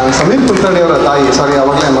ಸಮೀರ್ ಕುಲಕರ್ಣಿ ಅವರ ತಾಯಿ, ಸಾರಿ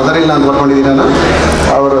ಅವಾಗಲೇ ಮದರ್ ಇಲ್ಲ ಅಂತ ಬರ್ಕೊಂಡಿದ್ದೀನಿ ನಾನು,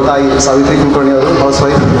 ಅವರ ತಾಯಿ ಸಾವಿತ್ರಿ ಕುಲಕರ್ಣಿ ಅವರು ಹೌಸ್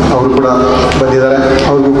ವೈಫ್, ಅವರು ಕೂಡ ಬಂದಿದ್ದಾರೆ.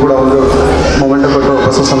 ಅವ್ರಿಗೂ ಕೂಡ ಒಂದು ಮೊಮೆಂಟ್ ಕೊಟ್ಟು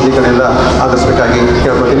ಬಸವ ಸಮಿತಿ ಕಡೆಯಿಂದ ಆದರ್ಶಬೇಕಾಗಿ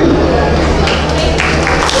ಕೇಳ್ಕೊಳ್ತೀನಿ.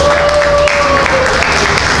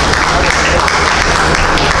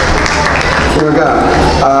 ಇವಾಗ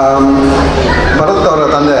ಭರತ್ ಅವರ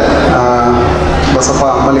ತಂದೆ ಬಸಪ್ಪ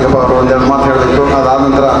ಮಲ್ಲಿಕಪ್ಪ ಅವರು ಒಂದೆರಡು ಮಾತು ಹೇಳಬೇಕು. ಅದಾದ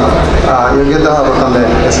ನಂತರ ಯೋಗ್ಯತಾ ಅವರ ತಂದೆ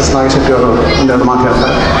SS ನಾಗಶೆಟ್ಟಿ ಅವರು ಒಂದೆರಡು ಮಾತು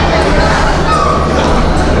ಹೇಳ್ತಾರೆ.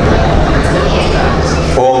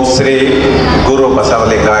 ಓಂ ಶ್ರೀ ಗುರು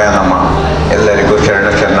ಬಸವಲಿಂಗಾಯ ನಮ. ಎಲ್ಲರಿಗೂ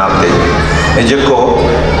ಶರಣಾರ್ಥಿ. ನಿಜಕ್ಕೂ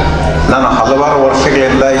ನಾನು ಹಲವಾರು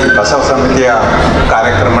ವರ್ಷಗಳಿಂದ ಈ ಬಸವ ಸಮಿತಿಯ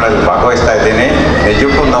ಕಾರ್ಯಕ್ರಮಗಳಲ್ಲಿ ಭಾಗವಹಿಸ್ತಾ ಇದ್ದೀನಿ.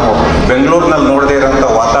 ನಿಜಕ್ಕೂ ನಾವು ಬೆಂಗಳೂರಿನಲ್ಲಿ ನೋಡದೇ ಇರೋಂಥ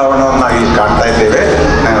ವಾತಾವರಣವನ್ನು ನಾವು ಈಗ ಕಾಣ್ತಾ ಇದ್ದೇವೆ.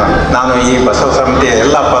 ನಾನು ಈ ಬಸವ ಸಮಿತಿಯ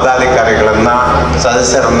ಎಲ್ಲ ಪದಾಧಿಕಾರಿಗಳನ್ನು,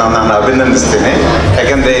 ಸದಸ್ಯರನ್ನು ನಾನು ಅಭಿನಂದಿಸ್ತೀನಿ.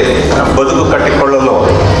 ಯಾಕೆಂದರೆ ಬದುಕು ಕಟ್ಟಿಕೊಳ್ಳಲು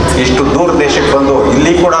ಇಷ್ಟು ದೂರ ದೇಶಕ್ಕೆ ಬಂದು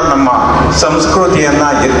ಇಲ್ಲಿ ಕೂಡ ನಮ್ಮ ಸಂಸ್ಕೃತಿಯನ್ನು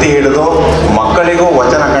ಎತ್ತಿ ಹಿಡಿದು ಮಕ್ಕಳಿಗೂ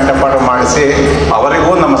ವಚನ ಕಂಠಪಾಠ ಮಾಡಿಸಿ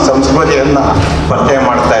ಅವರಿಗೂ ನಮ್ಮ ಸಂಸ್ಕೃತಿಯನ್ನು ಪರಿಚಯ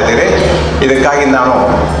ಮಾಡ್ತಾ ಇದ್ದೀರಿ. ಇದಕ್ಕಾಗಿ ನಾನು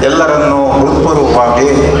ಎಲ್ಲರನ್ನೂ ಹೃತ್ಪೂರ್ವಕವಾಗಿ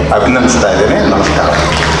ಅಭಿನಂದಿಸ್ತಾ ಇದ್ದೇನೆ. ನಮಸ್ಕಾರ.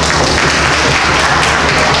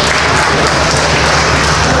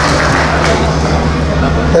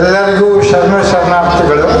 ಎಲ್ಲರಿಗೂ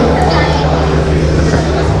ಶರಣಾರ್ಥಿಗಳು.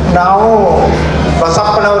 ನಾವು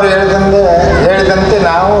ಬಸಪ್ಪನವರು ಹೇಳಿದಂತೆ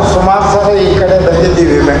ನಾವು ಸುಮಾರು ಸಲ ಈ ಕಡೆ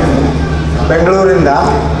ಬಂದಿದ್ದೀವಿ ಬೆಂಗಳೂರಿಂದ.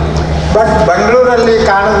 ಬಟ್ ಬೆಂಗಳೂರಲ್ಲಿ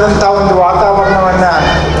ಕಾಣದಂಥ ಒಂದು ವಾತಾವರಣವನ್ನು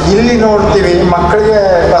ಇಲ್ಲಿ ನೋಡ್ತೀವಿ. ಮಕ್ಕಳಿಗೆ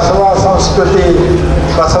ಬಸವ ಸಂಸ್ಕೃತಿ,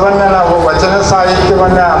 ಬಸವನ್ನ ನಾವು ವಚನ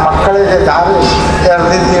ಸಾಹಿತ್ಯವನ್ನು ಮಕ್ಕಳಿಗೆ ದಾರಿ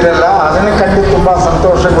ಎರೆದಿದ್ದೀರಲ್ಲ, ಅದನ್ನು ಕಂಡು ತುಂಬ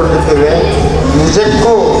ಸಂತೋಷಗೊಂಡಿದ್ದೇವೆ.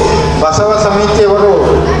 ನಿಜಕ್ಕೂ ಬಸವ ಸಮಿತಿಯವರು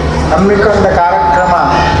ಹಮ್ಮಿಕೊಂಡ ಕಾರ್ಯಕ್ರಮ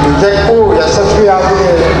ನಿಜಕ್ಕೂ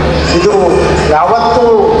ಯಶಸ್ವಿಯಾಗಿದೆ. ಇದು ಯಾವತ್ತೂ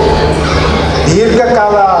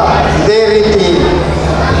ದೀರ್ಘಕಾಲ ಇದೇ ರೀತಿ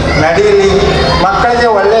ನಡೆಯಲಿ, ಮಕ್ಕಳಿಗೆ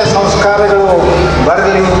ಒಳ್ಳೆಯ ಸಂಸ್ಕಾರಗಳು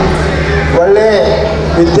ಬರಲಿ, ಒಳ್ಳೆಯ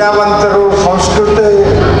ವಿದ್ಯಾವಂತರು ಸಂಸ್ಕೃತಿ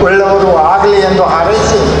ಉಳ್ಳವರು ಆಗಲಿ ಎಂದು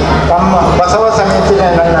ಹಾರೈಸಿ ತಮ್ಮ ಬಸವ ಸಮಿತಿಗೆ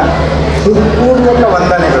ನನ್ನ ಹೃತ್ಪೂರ್ವಕ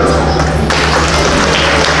ವಂದನೆಗಳು.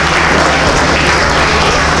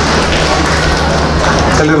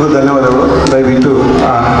 ಎಲ್ಲರಿಗೂ ಧನ್ಯವಾದಗಳು. ದಯವಿಟ್ಟು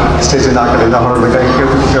ಸ್ಟೇಜಿಂದ ಆ ಕಡೆಯಿಂದ ಹೊರಡಬೇಕಾಗಿ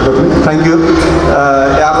ಕೇಳ್ಕೊತೀನಿ. Thank you.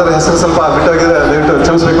 ಯಾರ್ದಾರ ಹೆಸರು ಸ್ವಲ್ಪ ಬಿಟ್ಟೋಗಿದ್ರೆ ದಯವಿಟ್ಟು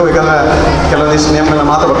ಕ್ಷಮಿಸಬೇಕು, ಯಾಕಂದರೆ ಕೆಲವೊಂದಿಷ್ಟು ನಿಯಮಗಳನ್ನ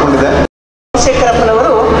ಮಾತ್ರ ಬರ್ಕೊಂಡಿದೆ.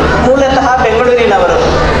 ಶೇಖರಪ್ಪನವರು ಮೂಲತಃ ಬೆಂಗಳೂರಿನವರು.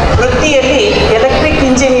 ವೃತ್ತಿಯಲ್ಲಿ ಎಲೆಕ್ಟ್ರಿಕ್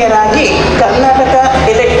ಇಂಜಿನಿಯರ್ ಆಗಿ ಕರ್ನಾಟಕ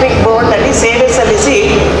ಎಲೆಕ್ಟ್ರಿಕ್ ಬೋರ್ಡ್ನಲ್ಲಿ ಸೇವೆ ಸಲ್ಲಿಸಿ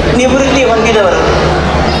ನಿವೃತ್ತಿ ಹೊಂದಿದವರು.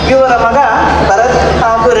 ಇವರ ಮಗ ಭರತ್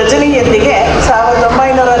ಹಾಗೂ ರಜನಿಯೊಂದಿಗೆ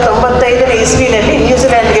 1995 ಇಸ್ವಿನಲ್ಲಿ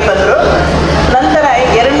ನ್ಯೂಜಿಲೆಂಡ್ಗೆ ಬಂದರು. ನಂತರ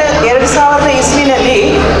 2000 ಇಸ್ವಿನಲ್ಲಿ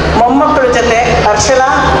ಮೊಮ್ಮಕ್ಕಳ ಜೊತೆ ಹರ್ಷ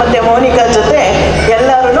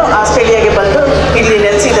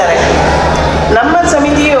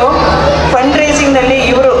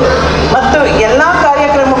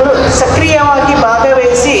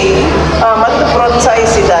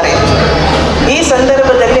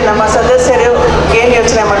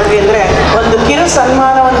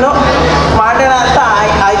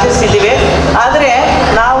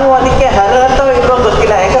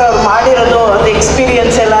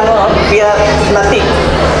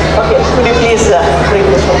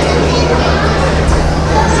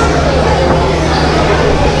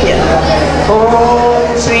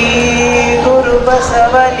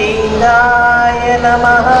ಬಸವಲಿಂಗಾಯ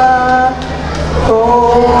ನಮಃ.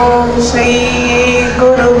 ಓಂ ಶ್ರೀ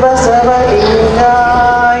ಗುರು ಬಸವಲಿಂಗಾಯ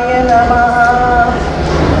ನಮಃ.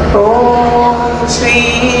 ಓಂ ಶ್ರೀ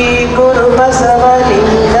ಗುರು ಬಸವಲಿಂಗಾಯ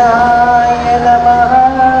ನಮಃ.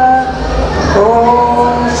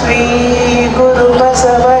 ಓಂ ಶ್ರೀ ಗುರು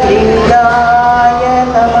ಬಸವಲಿಂಗಾಯ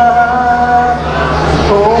ನಮಃ.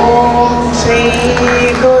 ಓಂ ಶ್ರೀ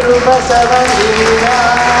ಗುರು ಬಸವಲಿಂಗಾಯ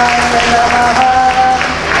ನಮಃ.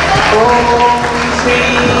 ಓಂ ಶ್ರೀ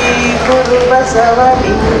ಗುರು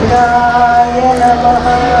ಬಸವಲಿಂಗಾಯ ನಮಃ.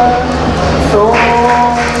 ಓಂ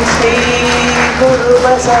ಶ್ರೀ ಗುರು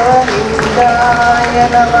ಬಸವಲಿಂಗಾಯ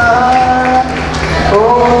ನಮಃ.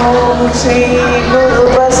 ಓಂ ಶ್ರೀ ಗುರು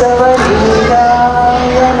ಬಸವಲಿಂಗಾಯ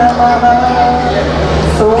ನಮಃ.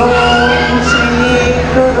 ಓಂ ಶ್ರೀ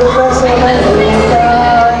ಗುರು ಬಸವಲಿಂಗಾಯ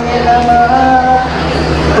ನಮಃ.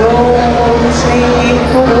 ಓಂ ಶ್ರೀ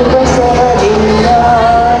ಗುರು ಬಸವಲಿಂಗಾಯ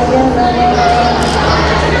ನಮಃ.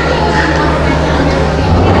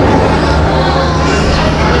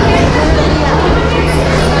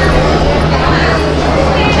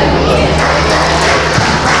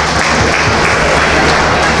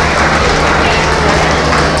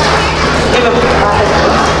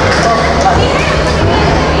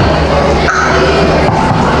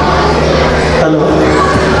 ಹಲೋ,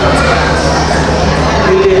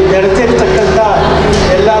 ಇಲ್ಲಿ ನಡೆಸಿರ್ತಕ್ಕಂಥ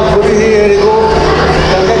ಎಲ್ಲ ಗುರು ಹಿರಿಯರಿಗೂ,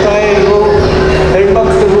 ತಂದೆ ತಾಯಿಗಳಿಗೂ,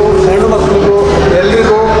 ಹೆಣ್ಮಕ್ಳಿಗೂ, ಸಣ್ಣ ಮಕ್ಕಳಿಗೂ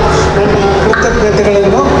ಎಲ್ರಿಗೂ ನನ್ನ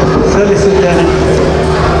ಕೃತಜ್ಞತೆಗಳನ್ನು ಸಲ್ಲಿಸುತ್ತೇನೆ.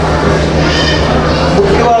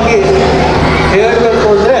 ಮುಖ್ಯವಾಗಿ ಹೇಳಬೇಕು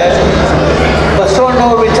ಅಂದರೆ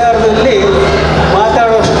ಬಸವಣ್ಣವ್ರ ವಿಚಾರದಲ್ಲಿ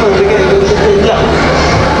ಮಾತಾಡುವಷ್ಟು ನನಗೆ ಯೋಗ್ಯತೆ ಇಲ್ಲ.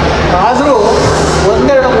 ಆದರೂ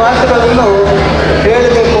ಒಂದೆರಡು ಮಾತುಗಳನ್ನು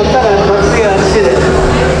ಹೇಳಬೇಕು ಅಂತ ನನ್ನ ಮನಸ್ಸಿಗೆ ಅನಿಸಿದೆ.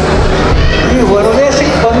 ಈ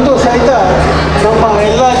ಹೊರದೇಶಕ್ಕೆ ಬಂದು ಸಹಿತ ನಮ್ಮ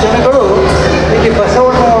ಎಲ್ಲ ಜನಗಳು ಇಲ್ಲಿ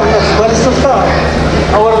ಬಸವಣ್ಣವರನ್ನು ಸ್ಮರಿಸುತ್ತಾ,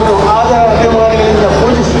 ಅವರನ್ನು ಆದರ ಅಭಿಮಾನಿಗಳಿಂದ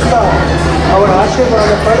ಪೂಜಿಸುತ್ತಾ, ಅವರ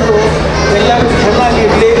ಆಶೀರ್ವಾದ ಪಡೆದು ಎಲ್ಲರೂ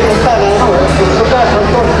ಚೆನ್ನಾಗಿರಲಿ ಅಂತ ನಾನು ಸುಖ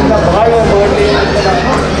ಸಂತೋಷದಿಂದ ಬಾಳ್ವೆ ಮಾಡಲಿ ಅಂತ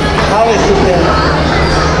ನಾನು ಹಾರೈಸುತ್ತೇನೆ.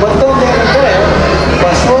 ಮತ್ತೊಂದೇನೆಂದರೆ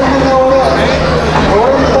ಬಸವಣ್ಣನವರ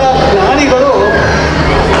ಅವರಂಥ ಜ್ಞಾನಿಗಳು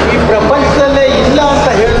ಈ ಪ್ರಪಂಚದಲ್ಲೇ ಇಲ್ಲ ಅಂತ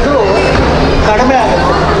ಹೇಳಿದ್ರು ಕಡಿಮೆ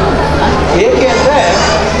ಆಗುತ್ತೆ. ಏಕೆ ಅಂದರೆ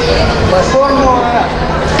ಬಸವಣ್ಣವರ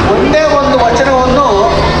ಒಂದೇ ಒಂದು ವಚನವನ್ನು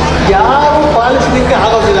ಯಾರೂ ಪಾಲಿಸಲಿಕ್ಕೆ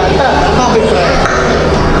ಆಗೋದಿಲ್ಲ ಅಂತ ನನ್ನ ಅಭಿಪ್ರಾಯ.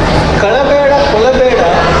 ಕಳಬೇಡ, ಕೊಲಬೇಡ,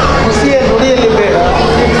 ಹುಸಿಯ ನುಡಿಯಲ್ಲಿ ಬೇಡ,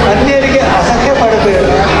 ಅನ್ಯರಿಗೆ ಅಸಹ್ಯ ಪಡಬೇಡ,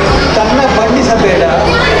 ತನ್ನ ಬಣ್ಣಿಸಬೇಡ,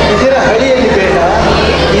 ಇದರ ಹಳಿಯಲ್ಲಿ ಬೇಡ,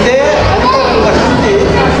 ಇದೇ ಅಂತರಂಗ ಶುದ್ಧಿ,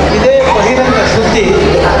 ಇದೇ ಬಹಿರಂಗ ಶುದ್ಧಿ,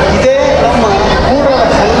 ಇದೇ ನಮ್ಮ ಮೂರರ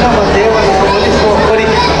ಸಂಗಮ ದೇವನ ಒಲಿಸುವ ಪರಿ.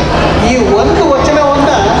 ಈ ಒಂದು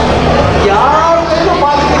ವಚನವನ್ನು ಯಾರಿಗೂ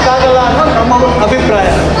ಪಾಲಿಸಲಿಕ್ಕಾಗಲ್ಲ ಅನ್ನೋದು ನಮ್ಮ ಅಭಿಪ್ರಾಯ.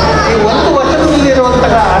 ಈ ಒಂದು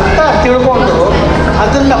ವಚನದಲ್ಲಿರುವಂತಹ ಅರ್ಥ ತಿಳ್ಕೊಂಡು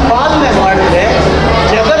ಅದನ್ನು ಪಾಲನೆ ಮಾಡಿದರೆ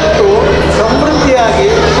ಜಗತ್ತು ಸಮೃದ್ಧಿಯಾಗಿ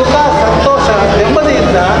ಸುಖ, ಸಂತೋಷ,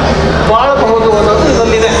 ನೆಮ್ಮದಿಯಿಂದ ಬಾಳಬಹುದು ಅನ್ನೋದು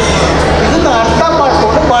ಇದರಲ್ಲಿದೆ. ಇದನ್ನು ಅರ್ಥ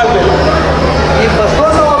ಮಾಡಿಕೊಂಡು ಬಾಳಬೇಕು. ಈ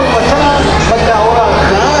ಬಸವಣ್ಣವರ ವಚನ ಮತ್ತು ಅವರ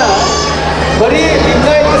ಜ್ಞಾನ ಬರೀ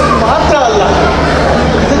ಲಿಂಗಾಯತರಿಗೆ ಮಾತ್ರ ಅಲ್ಲ,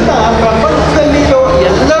 ಇದನ್ನು ಪ್ರಪಂಚದಲ್ಲಿರೋ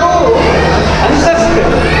ಎಲ್ಲರೂ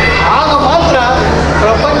ಅನುಸರಿಸಬೇಕು. ಆಗ ಮಾತ್ರ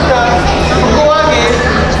ಪ್ರಪಂಚ ಸುಖವಾಗಿ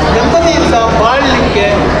ನೆಮ್ಮದಿಯಿಂದ ಬಾಳಲಿಕ್ಕೆ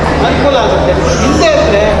ಅನುಕೂಲ ಆಗುತ್ತೆ. ಹಿಂದೆ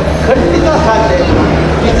ಇದ್ದರೆ ಖಂಡಿತ ಸಾಧ್ಯ ಇಲ್ಲ.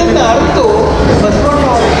 ಇದನ್ನು ಅರಿತು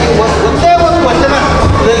ಬಸವಣ್ಣವರಿಗೆ ಒಂದೇ ಒಂದು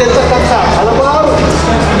ವಚನದಲ್ಲಿರ್ತಕ್ಕಂಥ ಹಲವಾರು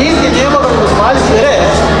ನೀತಿ ನಿಯಮಗಳನ್ನು ಪಾಲಿಸಿದರೆ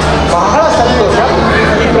ಬಹಳ ಸಂತೋಷ.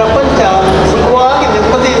 ಈ ಪ್ರಪಂಚ ಸುಖವಾಗಿ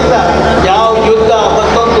ನೆಮ್ಮದಿಯಿಂದ ಯಾವ ಯುದ್ಧ,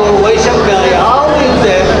 ಮತ್ತೊಂದು ವೈಷಮ್ಯ ಯಾವುದೂ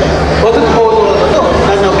ಇಲ್ಲದೆ ಬದುಕಬಹುದು ಅನ್ನೋದು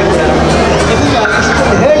ನನ್ನ ಅಭಿಪ್ರಾಯ. ಇದನ್ನು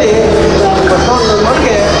ಇಷ್ಟನ್ನು ಹೇಳಿ ನಾನು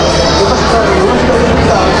ಬಸವಣ್ಣನವರಿಗೆ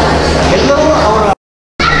ನಮಸ್ಕರಿಸುತ್ತಾ ಎಲ್ಲರೂ ಅವರ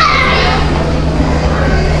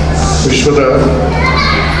ವಿಶ್ವದ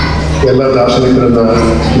ಎಲ್ಲ ದಾರ್ಶನಿಕರನ್ನು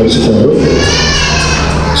ಸ್ಮರಿಸಿಕೊಂಡು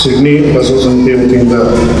ಸಿಡ್ನಿ ಬಸವ ಸಮಿತಿಯ ವತಿಯಿಂದ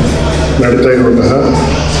ನಡೀತಾ ಇರುವಂತಹ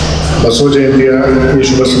ಬಸವ ಜಯಂತಿಯ ಈ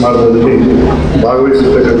ಶುಭ ಸಮಾರಂಭದಲ್ಲಿ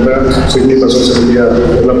ಭಾಗವಹಿಸಿರ್ತಕ್ಕಂಥ ಸಿಡ್ನಿ ಬಸವ ಸಮಿತಿಯ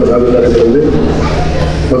ಎಲ್ಲ ಪದಾಧಿಕಾರಿಗಳಲ್ಲಿ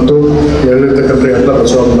ಮತ್ತು ನೆರಳಿರ್ತಕ್ಕಂಥ ಎಲ್ಲ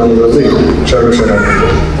ಬಸವಾಭಿಮಾನಿಗಳಲ್ಲಿ ಶರಣಾರ್ಥಿ.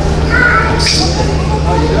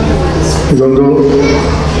 ಇದೊಂದು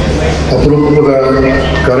ಅಪರೂಪದ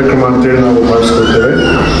ಕಾರ್ಯಕ್ರಮ ಅಂತೇಳಿ ನಾವು ಭಾವಿಸಿಕೊಳ್ತೇವೆ.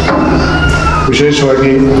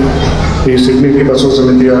 ವಿಶೇಷವಾಗಿ ಈ ಸಿಡ್ನಿ ಬಸವ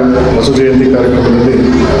ಸಮಿತಿಯ ಬಸವ ಜಯಂತಿ ಕಾರ್ಯಕ್ರಮದಲ್ಲಿ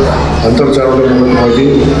ಅಂತರ್ಜಾಲದ ಮೂಲಕವಾಗಿ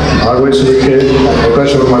ಭಾಗವಹಿಸಲಿಕ್ಕೆ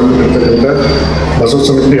ಅವಕಾಶವನ್ನು ಮಾಡಿಕೊಟ್ಟಿರ್ತಕ್ಕಂಥ ಬಸವ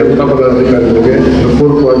ಸಮಿತಿ ಎಲ್ಲ ಪದಾಧಿಕಾರಿಗಳಿಗೆ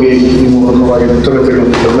ಹೃತ್ಪೂರ್ವಕವಾಗಿ ಈ ಮೂಲಕವಾಗಿ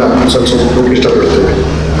ಕೃತಜ್ಞತೆಗಳನ್ನು ಸಲ್ಲಿಸೋದಕ್ಕೆ ಇಷ್ಟಪಡ್ತೇವೆ.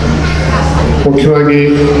 ಮುಖ್ಯವಾಗಿ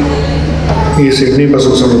ಈ ಸಿಡ್ನಿ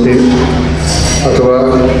ಬಸವ ಸಮಿತಿ ಅಥವಾ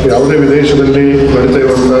ಯಾವುದೇ ವಿದೇಶದಲ್ಲಿ ನಡೀತಾ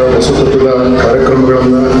ಇರುವಂಥ ಬಸವತತ್ವದ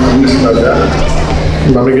ಕಾರ್ಯಕ್ರಮಗಳನ್ನು ಗಮನಿಸಿದಾಗ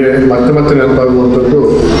ನಮಗೆ ಮತ್ತೆ ಮತ್ತೆ ನೆನಪಾಗುವಂಥದ್ದು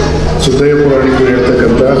ಸುದ್ದಯ್ಯ ಪುರಾಣಿಕರು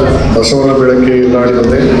ಹೇಳ್ತಕ್ಕಂಥ ಬಸವನ ಬೆಳಕೆ ಇಲ್ಲಾಡಿ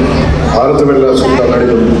ಬಂದೆ, ಭಾರತವೆಲ್ಲ ಸುತ್ತಾಡಿ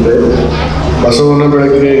ಬಂದಿದೆ, ಬಸವನ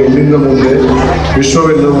ಬೆಳಕೆ ಹಿಂದಿಂದ ಮುಂದೆ,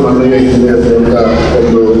 ವಿಶ್ವವೆಲ್ಲವೂ ನನಗೆ ಹಿಂದೆ ಅನ್ನುವಂಥ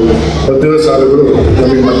ಒಂದು ಪದ್ಯದ ಸಾಲುಗಳು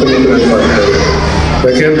ನಮಗೆ ಮತ್ತೆ ಮತ್ತೆ ನೆನಪಾಗ್ತವೆ.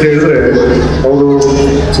 ಯಾಕೆ ಅಂತ ಹೇಳಿದ್ರೆ ಅವರು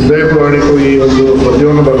ಸಿದ್ದಯ್ಯ ಪುರಾಣಿಕರು ಈ ಒಂದು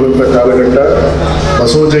ಪದ್ಯವನ್ನು ಬರೆದಂಥ ಕಾಲಘಟ್ಟ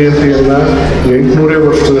ಬಸವ ಜಯಂತಿಯನ್ನು 800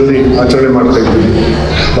 ವರ್ಷದಲ್ಲಿ ಆಚರಣೆ ಮಾಡ್ತಾ ಇದ್ವಿ.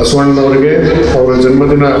 ಬಸವಣ್ಣನವರಿಗೆ ಅವರ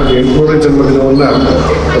ಜನ್ಮದಿನ 800ನೇ ಜನ್ಮದಿನವನ್ನು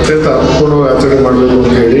ಅತ್ಯಂತ ಅರ್ಥಪೂರ್ಣವಾಗಿ ಆಚರಣೆ ಮಾಡಬೇಕು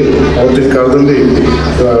ಅಂತ ಹೇಳಿ ಅವತ್ತಿನ ಕಾಲದಲ್ಲಿ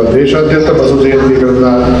ದೇಶಾದ್ಯಂತ ಬಸವ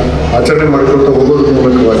ಜಯಂತಿಗಳನ್ನು ಆಚರಣೆ ಮಾಡಿಕೊಳ್ತಾ ಹೋಗೋದ್ರ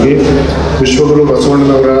ಮೂಲಕವಾಗಿ ವಿಶ್ವಗುರು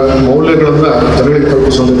ಬಸವಣ್ಣನವರ ಮೌಲ್ಯಗಳನ್ನು ಜನಗಳಿಗೆ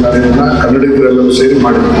ತಲುಪಿಸುವಂಥ ಕಾರ್ಯವನ್ನು ಕನ್ನಡಿಗರೆಲ್ಲರೂ ಸೇರಿ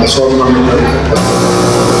ಮಾಡಿದ್ರು. ಬಸವಣ್ಣ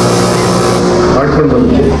ಮಾಡ್ಕೊಂಡು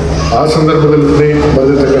ಬಂದಿದೆ. ಆ ಸಂದರ್ಭದಲ್ಲಿ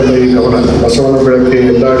ಬರೆದಿರ್ತಕ್ಕಂಥ ಈ ಕವನ ಬಸವನ ಬೆಳಕೆ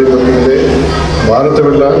ಎಲ್ಲಾಡಿ ಬಂದಿದೆ,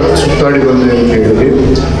 ಭಾರತವೆಲ್ಲ ಸುತ್ತಾಡಿ ಬಂದಿದೆ ಅಂತ ಹೇಳಿ,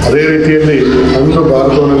 ಅದೇ ರೀತಿಯಲ್ಲಿ ಅಂದು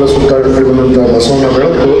ಭಾರತವನ್ನೆಲ್ಲ ಸುತ್ತಾಡಿ ಬಂದಂಥ ಬಸವನ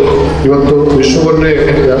ಬೆಳಕು ಇವತ್ತು ವಿಶ್ವವನ್ನೇ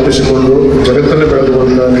ವ್ಯಾಪಿಸಿಕೊಂಡು ಜಗತ್ತನ್ನೇ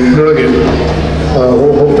ಬೆಳೆದುಕೊಂಡ ನಿಟ್ಟಿನೊಳಗೆ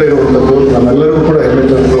ಹೋಗ್ತಾ ಇರುವಂಥದ್ದು ನಮ್ಮೆಲ್ಲರಿಗೂ ಕೂಡ ಹೆಮ್ಮೆ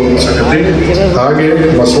ತರುವ ಸಂಗತಿ. ಹಾಗೆ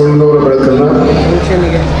ಬಸವಣ್ಣನವರ ಬೆಳಕನ್ನು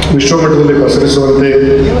ವಿಶ್ವಮಟ್ಟದಲ್ಲಿ ಪಸರಿಸುವಂತೆ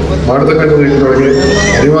ಮಾಡತಕ್ಕಂಥ ನಿಟ್ಟಿನೊಳಗೆ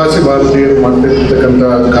ಅನಿವಾಸಿ ಭಾರತೀಯರು ಮಾಡ್ತಿರ್ತಕ್ಕಂಥ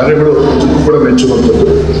ಕಾರ್ಯಗಳು ಕೂಡ ಮೆಚ್ಚುವಂಥದ್ದು.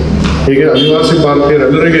 ಹೀಗೆ ಅನಿವಾಸಿ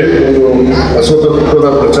ಭಾರತೀಯರೆಲ್ಲರಿಗೆ ಒಂದು ಬಸವ ತತ್ವದ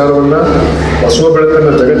ಪ್ರಚಾರವನ್ನು, ಬಸವ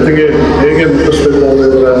ಬೆಳಕನ್ನು ಜಗತ್ತಿಗೆ ಹೇಗೆ ಮುಟ್ಟಿಸಬೇಕು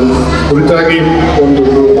ಅನ್ನೋದರ ಕುರಿತಾಗಿ ಒಂದು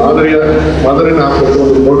ಮಾದರಿನ ಹಾಕಬೇಕು,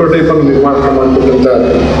 ಒಂದು ಪ್ರೋಟೋಟೈಪನ್ನು ನಿರ್ಮಾಣ ಮಾಡತಕ್ಕಂಥ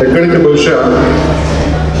ಹೆಗ್ಗಳಿಕೆ ಬಹುಶಃ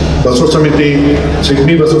ಬಸವ ಸಮಿತಿ,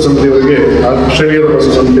 ಸಿಡ್ನಿ ಬಸವ ಸಮಿತಿಯವರಿಗೆ, ಆಸ್ಟ್ರೇಲಿಯಾದ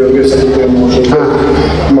ಬಸವ ಸಮಿತಿಯವರಿಗೆ ಸಮಿತಿ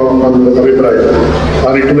ಒಂದು ಅಭಿಪ್ರಾಯ.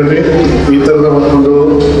 ಆ ನಿಟ್ಟಿನಲ್ಲಿ ಈ ಥರದ ಒಂದು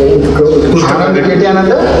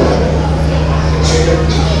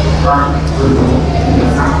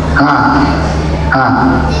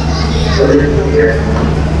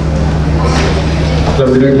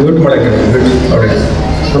ಗುಡ್ ಮಾಡಕ್ಕೆ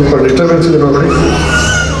ಸ್ವಲ್ಪ ಡಿಸ್ಟರ್ಬೆನ್ಸ್ ಇದೆ ನೋಡ್ರಿ.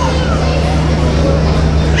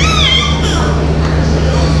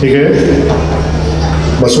 ಹೀಗೆ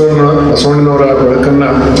ಬಸವಣ್ಣನವರ ಬೆಳಕನ್ನು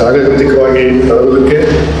ಜಾಗತಿಕವಾಗಿ ತರುವುದಕ್ಕೆ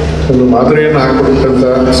ಒಂದು ಮಾದರಿಯನ್ನು ಹಾಕಿಕೊಟ್ಟಂಥ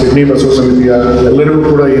ಸಿಡ್ನಿ ಬಸವ ಸಮಿತಿಯ ಎಲ್ಲರಿಗೂ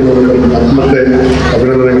ಕೂಡ ಈ ಮೂಲಕ ಮತ್ತೆ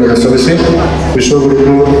ಅಭಿನಂದನೆಗಳನ್ನು ಸಲ್ಲಿಸಿ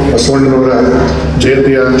ವಿಶ್ವಗುರು ಬಸವಣ್ಣನವರ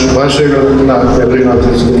ಜಯಂತಿಯ ಶುಭಾಶಯಗಳನ್ನು ಎಲ್ಲರಿಗೂ ನಾವು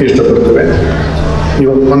ತಿಳಿಸೋದಕ್ಕೆ ಇಷ್ಟಪಡ್ತೇವೆ.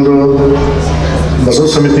 ಒಂದು ಬಸವ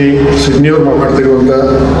ಸಮಿತಿ ಸಿಡ್ನಿಯವರು ಮಾಡ್ತಿರುವಂಥ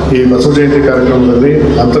ಈ ಬಸವ ಜಯಂತಿ ಕಾರ್ಯಕ್ರಮದಲ್ಲಿ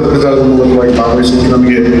ಅಂತರ್ಜಾಲದ ಮೂಲಕವಾಗಿ ಭಾಗವಹಿಸೋದು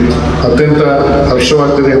ನಮಗೆ ಅತ್ಯಂತ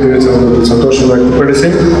ಹರ್ಷವಾಗ್ತದೆ ಅಂತ ಹೇಳಿ ಸಂತೋಷ ವ್ಯಕ್ತಪಡಿಸಿ,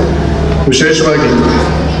 ವಿಶೇಷವಾಗಿ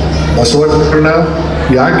ಬಸವಣ್ಣ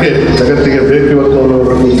ಯಾಕೆ ಜಗತ್ತಿಗೆ ಬೇಕು ಇವತ್ತು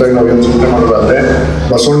ಅನ್ನೋದ್ರ ಕುರಿತಾಗಿ ನಾವು ಏನು ಚಿಂತೆ ಮಾಡೋದಾದರೆ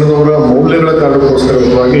ಬಸವಣ್ಣನವರ ಮೌಲ್ಯಗಳ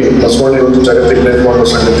ಕಾರಣಕ್ಕೋಸ್ಕರವಾಗಿ ಬಸವಣ್ಣ ಇವತ್ತು ಜಗತ್ತಿಗೆ ಬೇಕು ಅನ್ನೋ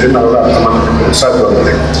ಸಂಗತಿಯನ್ನು ನಾವೆಲ್ಲ ಅರ್ಥ ಮಾಡ್ಕೊಳ್ಳೋಕ್ಕೆ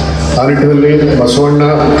ಸಾಧ್ಯವಾಗುತ್ತೆ. ಆ ನಿಟ್ಟಿನಲ್ಲಿ ಬಸವಣ್ಣ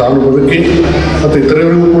ತಾನು ಬದುಕಿ ಮತ್ತು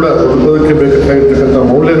ಇತರರಿಗೂ ಕೂಡ ಬದುಕೋದಕ್ಕೆ ಬೇಕಾಗಿರ್ತಕ್ಕಂಥ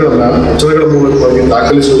ಮೌಲ್ಯಗಳನ್ನು ವಚನಗಳ ಮೂಲಕವಾಗಿ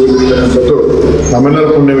ದಾಖಲಿಸುವುದಕ್ಕಂಥದ್ದು ನಮ್ಮೆಲ್ಲರ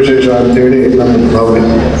ಪುಣ್ಯ ವಿಶೇಷ ಅಂತೇಳಿ ನಮ್ಮ ಭಾವನೆ.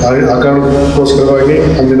 ಆ ಕಾರಣಕ್ಕೋಸ್ಕರವಾಗಿ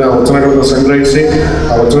ಅಂದಿನ ವಚನಗಳನ್ನು ಸಂಗ್ರಹಿಸಿ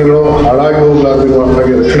ಆ ವಚನಗಳು ಹಾಳಾಗಿ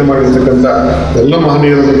ಹೋಗಲಾರದಿರುವಂತಾಗಿ ರಕ್ಷಣೆ ಮಾಡಿರ್ತಕ್ಕಂಥ ಎಲ್ಲ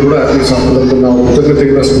ಮಹನೀಯರನ್ನು ಕೂಡ ಈ ಸಂದರ್ಭದಲ್ಲಿ ನಾವು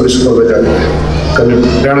ಕೃತಜ್ಞತೆಯಿಂದ ಸ್ಮರಿಸಿಕೊಳ್ಳಬೇಕಾಗಿದೆ.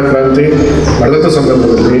 ಕಲ್ಯಾಣ ಕ್ರಾಂತಿ ನಡೆದ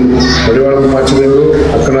ಸಂದರ್ಭದಲ್ಲಿ ಮಡಿವಾಳ ಮಾಚಿದೇವರು,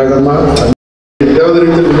 ಅಕ್ಕನಾಗಮ್ಮ ಯಾವುದೇ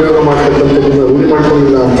ರೀತಿ ಉಪಯೋಗ ಮಾಡ್ತಕ್ಕಂಥದ್ದನ್ನು ರೂಢಿ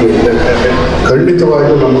ಮಾಡ್ಕೊಂಡಿಲ್ಲ ಅಂತ ಹೇಳಿದ್ರೆ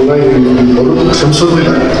ಖಂಡಿತವಾಗಿಯೂ ನಮ್ಮನ್ನ ಈ ಬದುಕು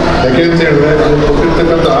ಕ್ಷಮಿಸೋದಿಲ್ಲ. ಯಾಕೆ ಅಂತ ಹೇಳಿದ್ರೆ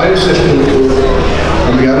ಕೊಟ್ಟಿರ್ತಕ್ಕಂಥ ಆಯುಷ್ ಎಷ್ಟು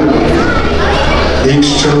ನಮ್ಗೆ ಯಾರು ಈ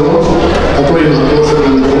ಕ್ಷಣವೋ ಅಥವಾ ಈ 10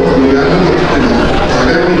 ವರ್ಷಗಳಿಂದೋ ನಮ್ಗೆ ಯಾರು ಗೊತ್ತಿಲ್ಲ.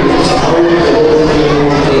 ಹಾಗಾಗಿ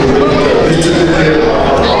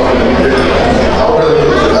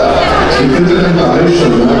ಸಿಕ್ಕಿರ್ತಕ್ಕಂಥ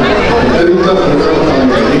ಆಯುಷ್ಯನ್ನ ಅತ್ಯಂತ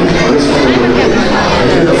ಪ್ರಧಾನವಾಗಿ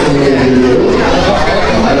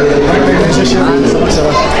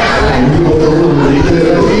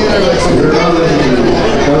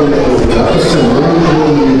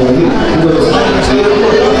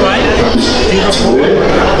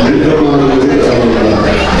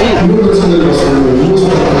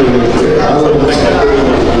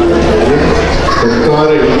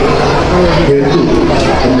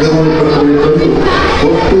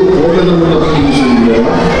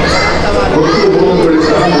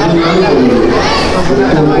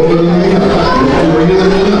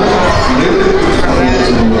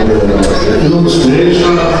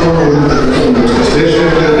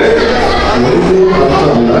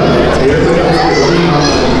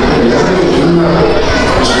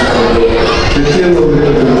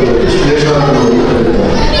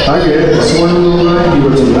ಹಾಗೆ ಬಸವಣ್ಣನವರ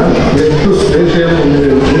ಇವತ್ತಿನ ಎಷ್ಟು ಸ್ಟೇಷನ್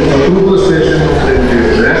ಅಪರೂಪದ ಸ್ಟೇಷನ್ ಅಂತ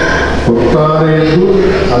ಹೇಳಿದ್ರೆ ಒಟ್ಟಾರೆಯದ್ದು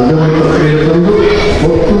ಅಗ್ಗಮೈ ಪ್ರಕ್ರಿಯೆ ತಂದು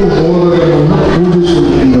ಒಟ್ಟು ಹೋದಗಳನ್ನು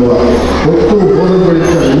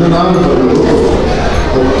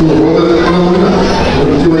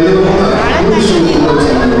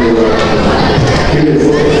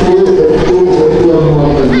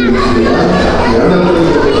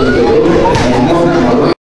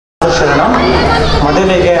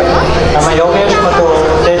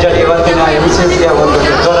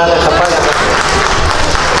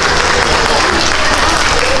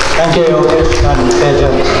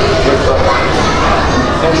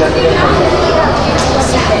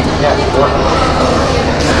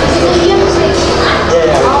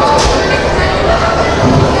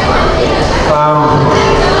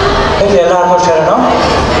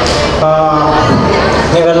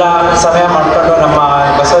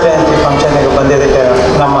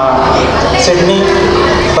ಸಿಡ್ನಿ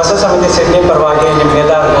ಬಸವ ಸಮಿತಿ ಸಿಡ್ನಿ ಪರವಾಗಿ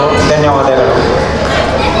ನಿಮಗೆಲ್ಲರಿಗೂ ಧನ್ಯವಾದಗಳು.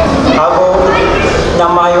 ಹಾಗೂ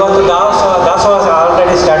ನಮ್ಮ ಇವತ್ತು ದಾಸೋಹ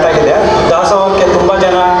ಆಲ್ರೆಡಿ ಸ್ಟಾರ್ಟ್ ಆಗಿದೆ. ದಾಸೋಹಕ್ಕೆ ತುಂಬ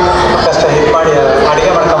ಜನ ಕಷ್ಟ ಇದು ಮಾಡಿ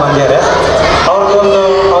ಅಡುಗೆ ಮಾಡ್ಕೊಂಡು ಬಂದಿದ್ದಾರೆ.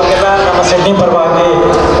 ಅವ್ರಿಗೆಲ್ಲ ನಮ್ಮ ಸಿಡ್ನಿ ಪರವಾಗಿ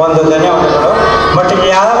ಒಂದು ಧನ್ಯವಾದಗಳು. ಬಟ್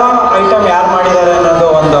ಯಾವ ಐಟಮ್ ಯಾರು ಮಾಡಿದ್ದಾರೆ ಅನ್ನೋದು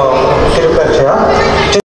ಒಂದು ಕಿರುಪರಿಚಯ.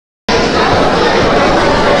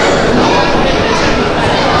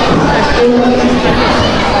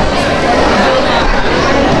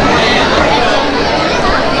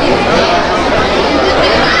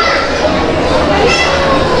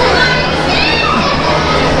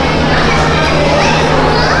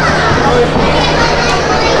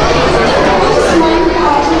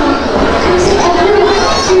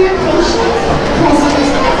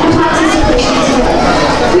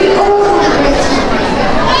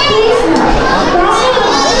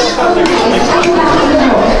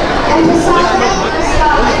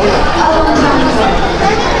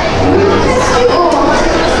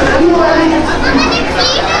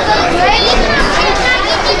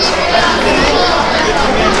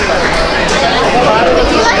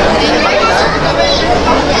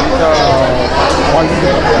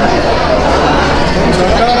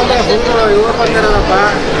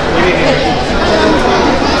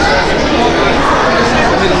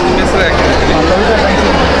 ನಿಮ್ಮ ಹೆಸರು ಯಾಕೆ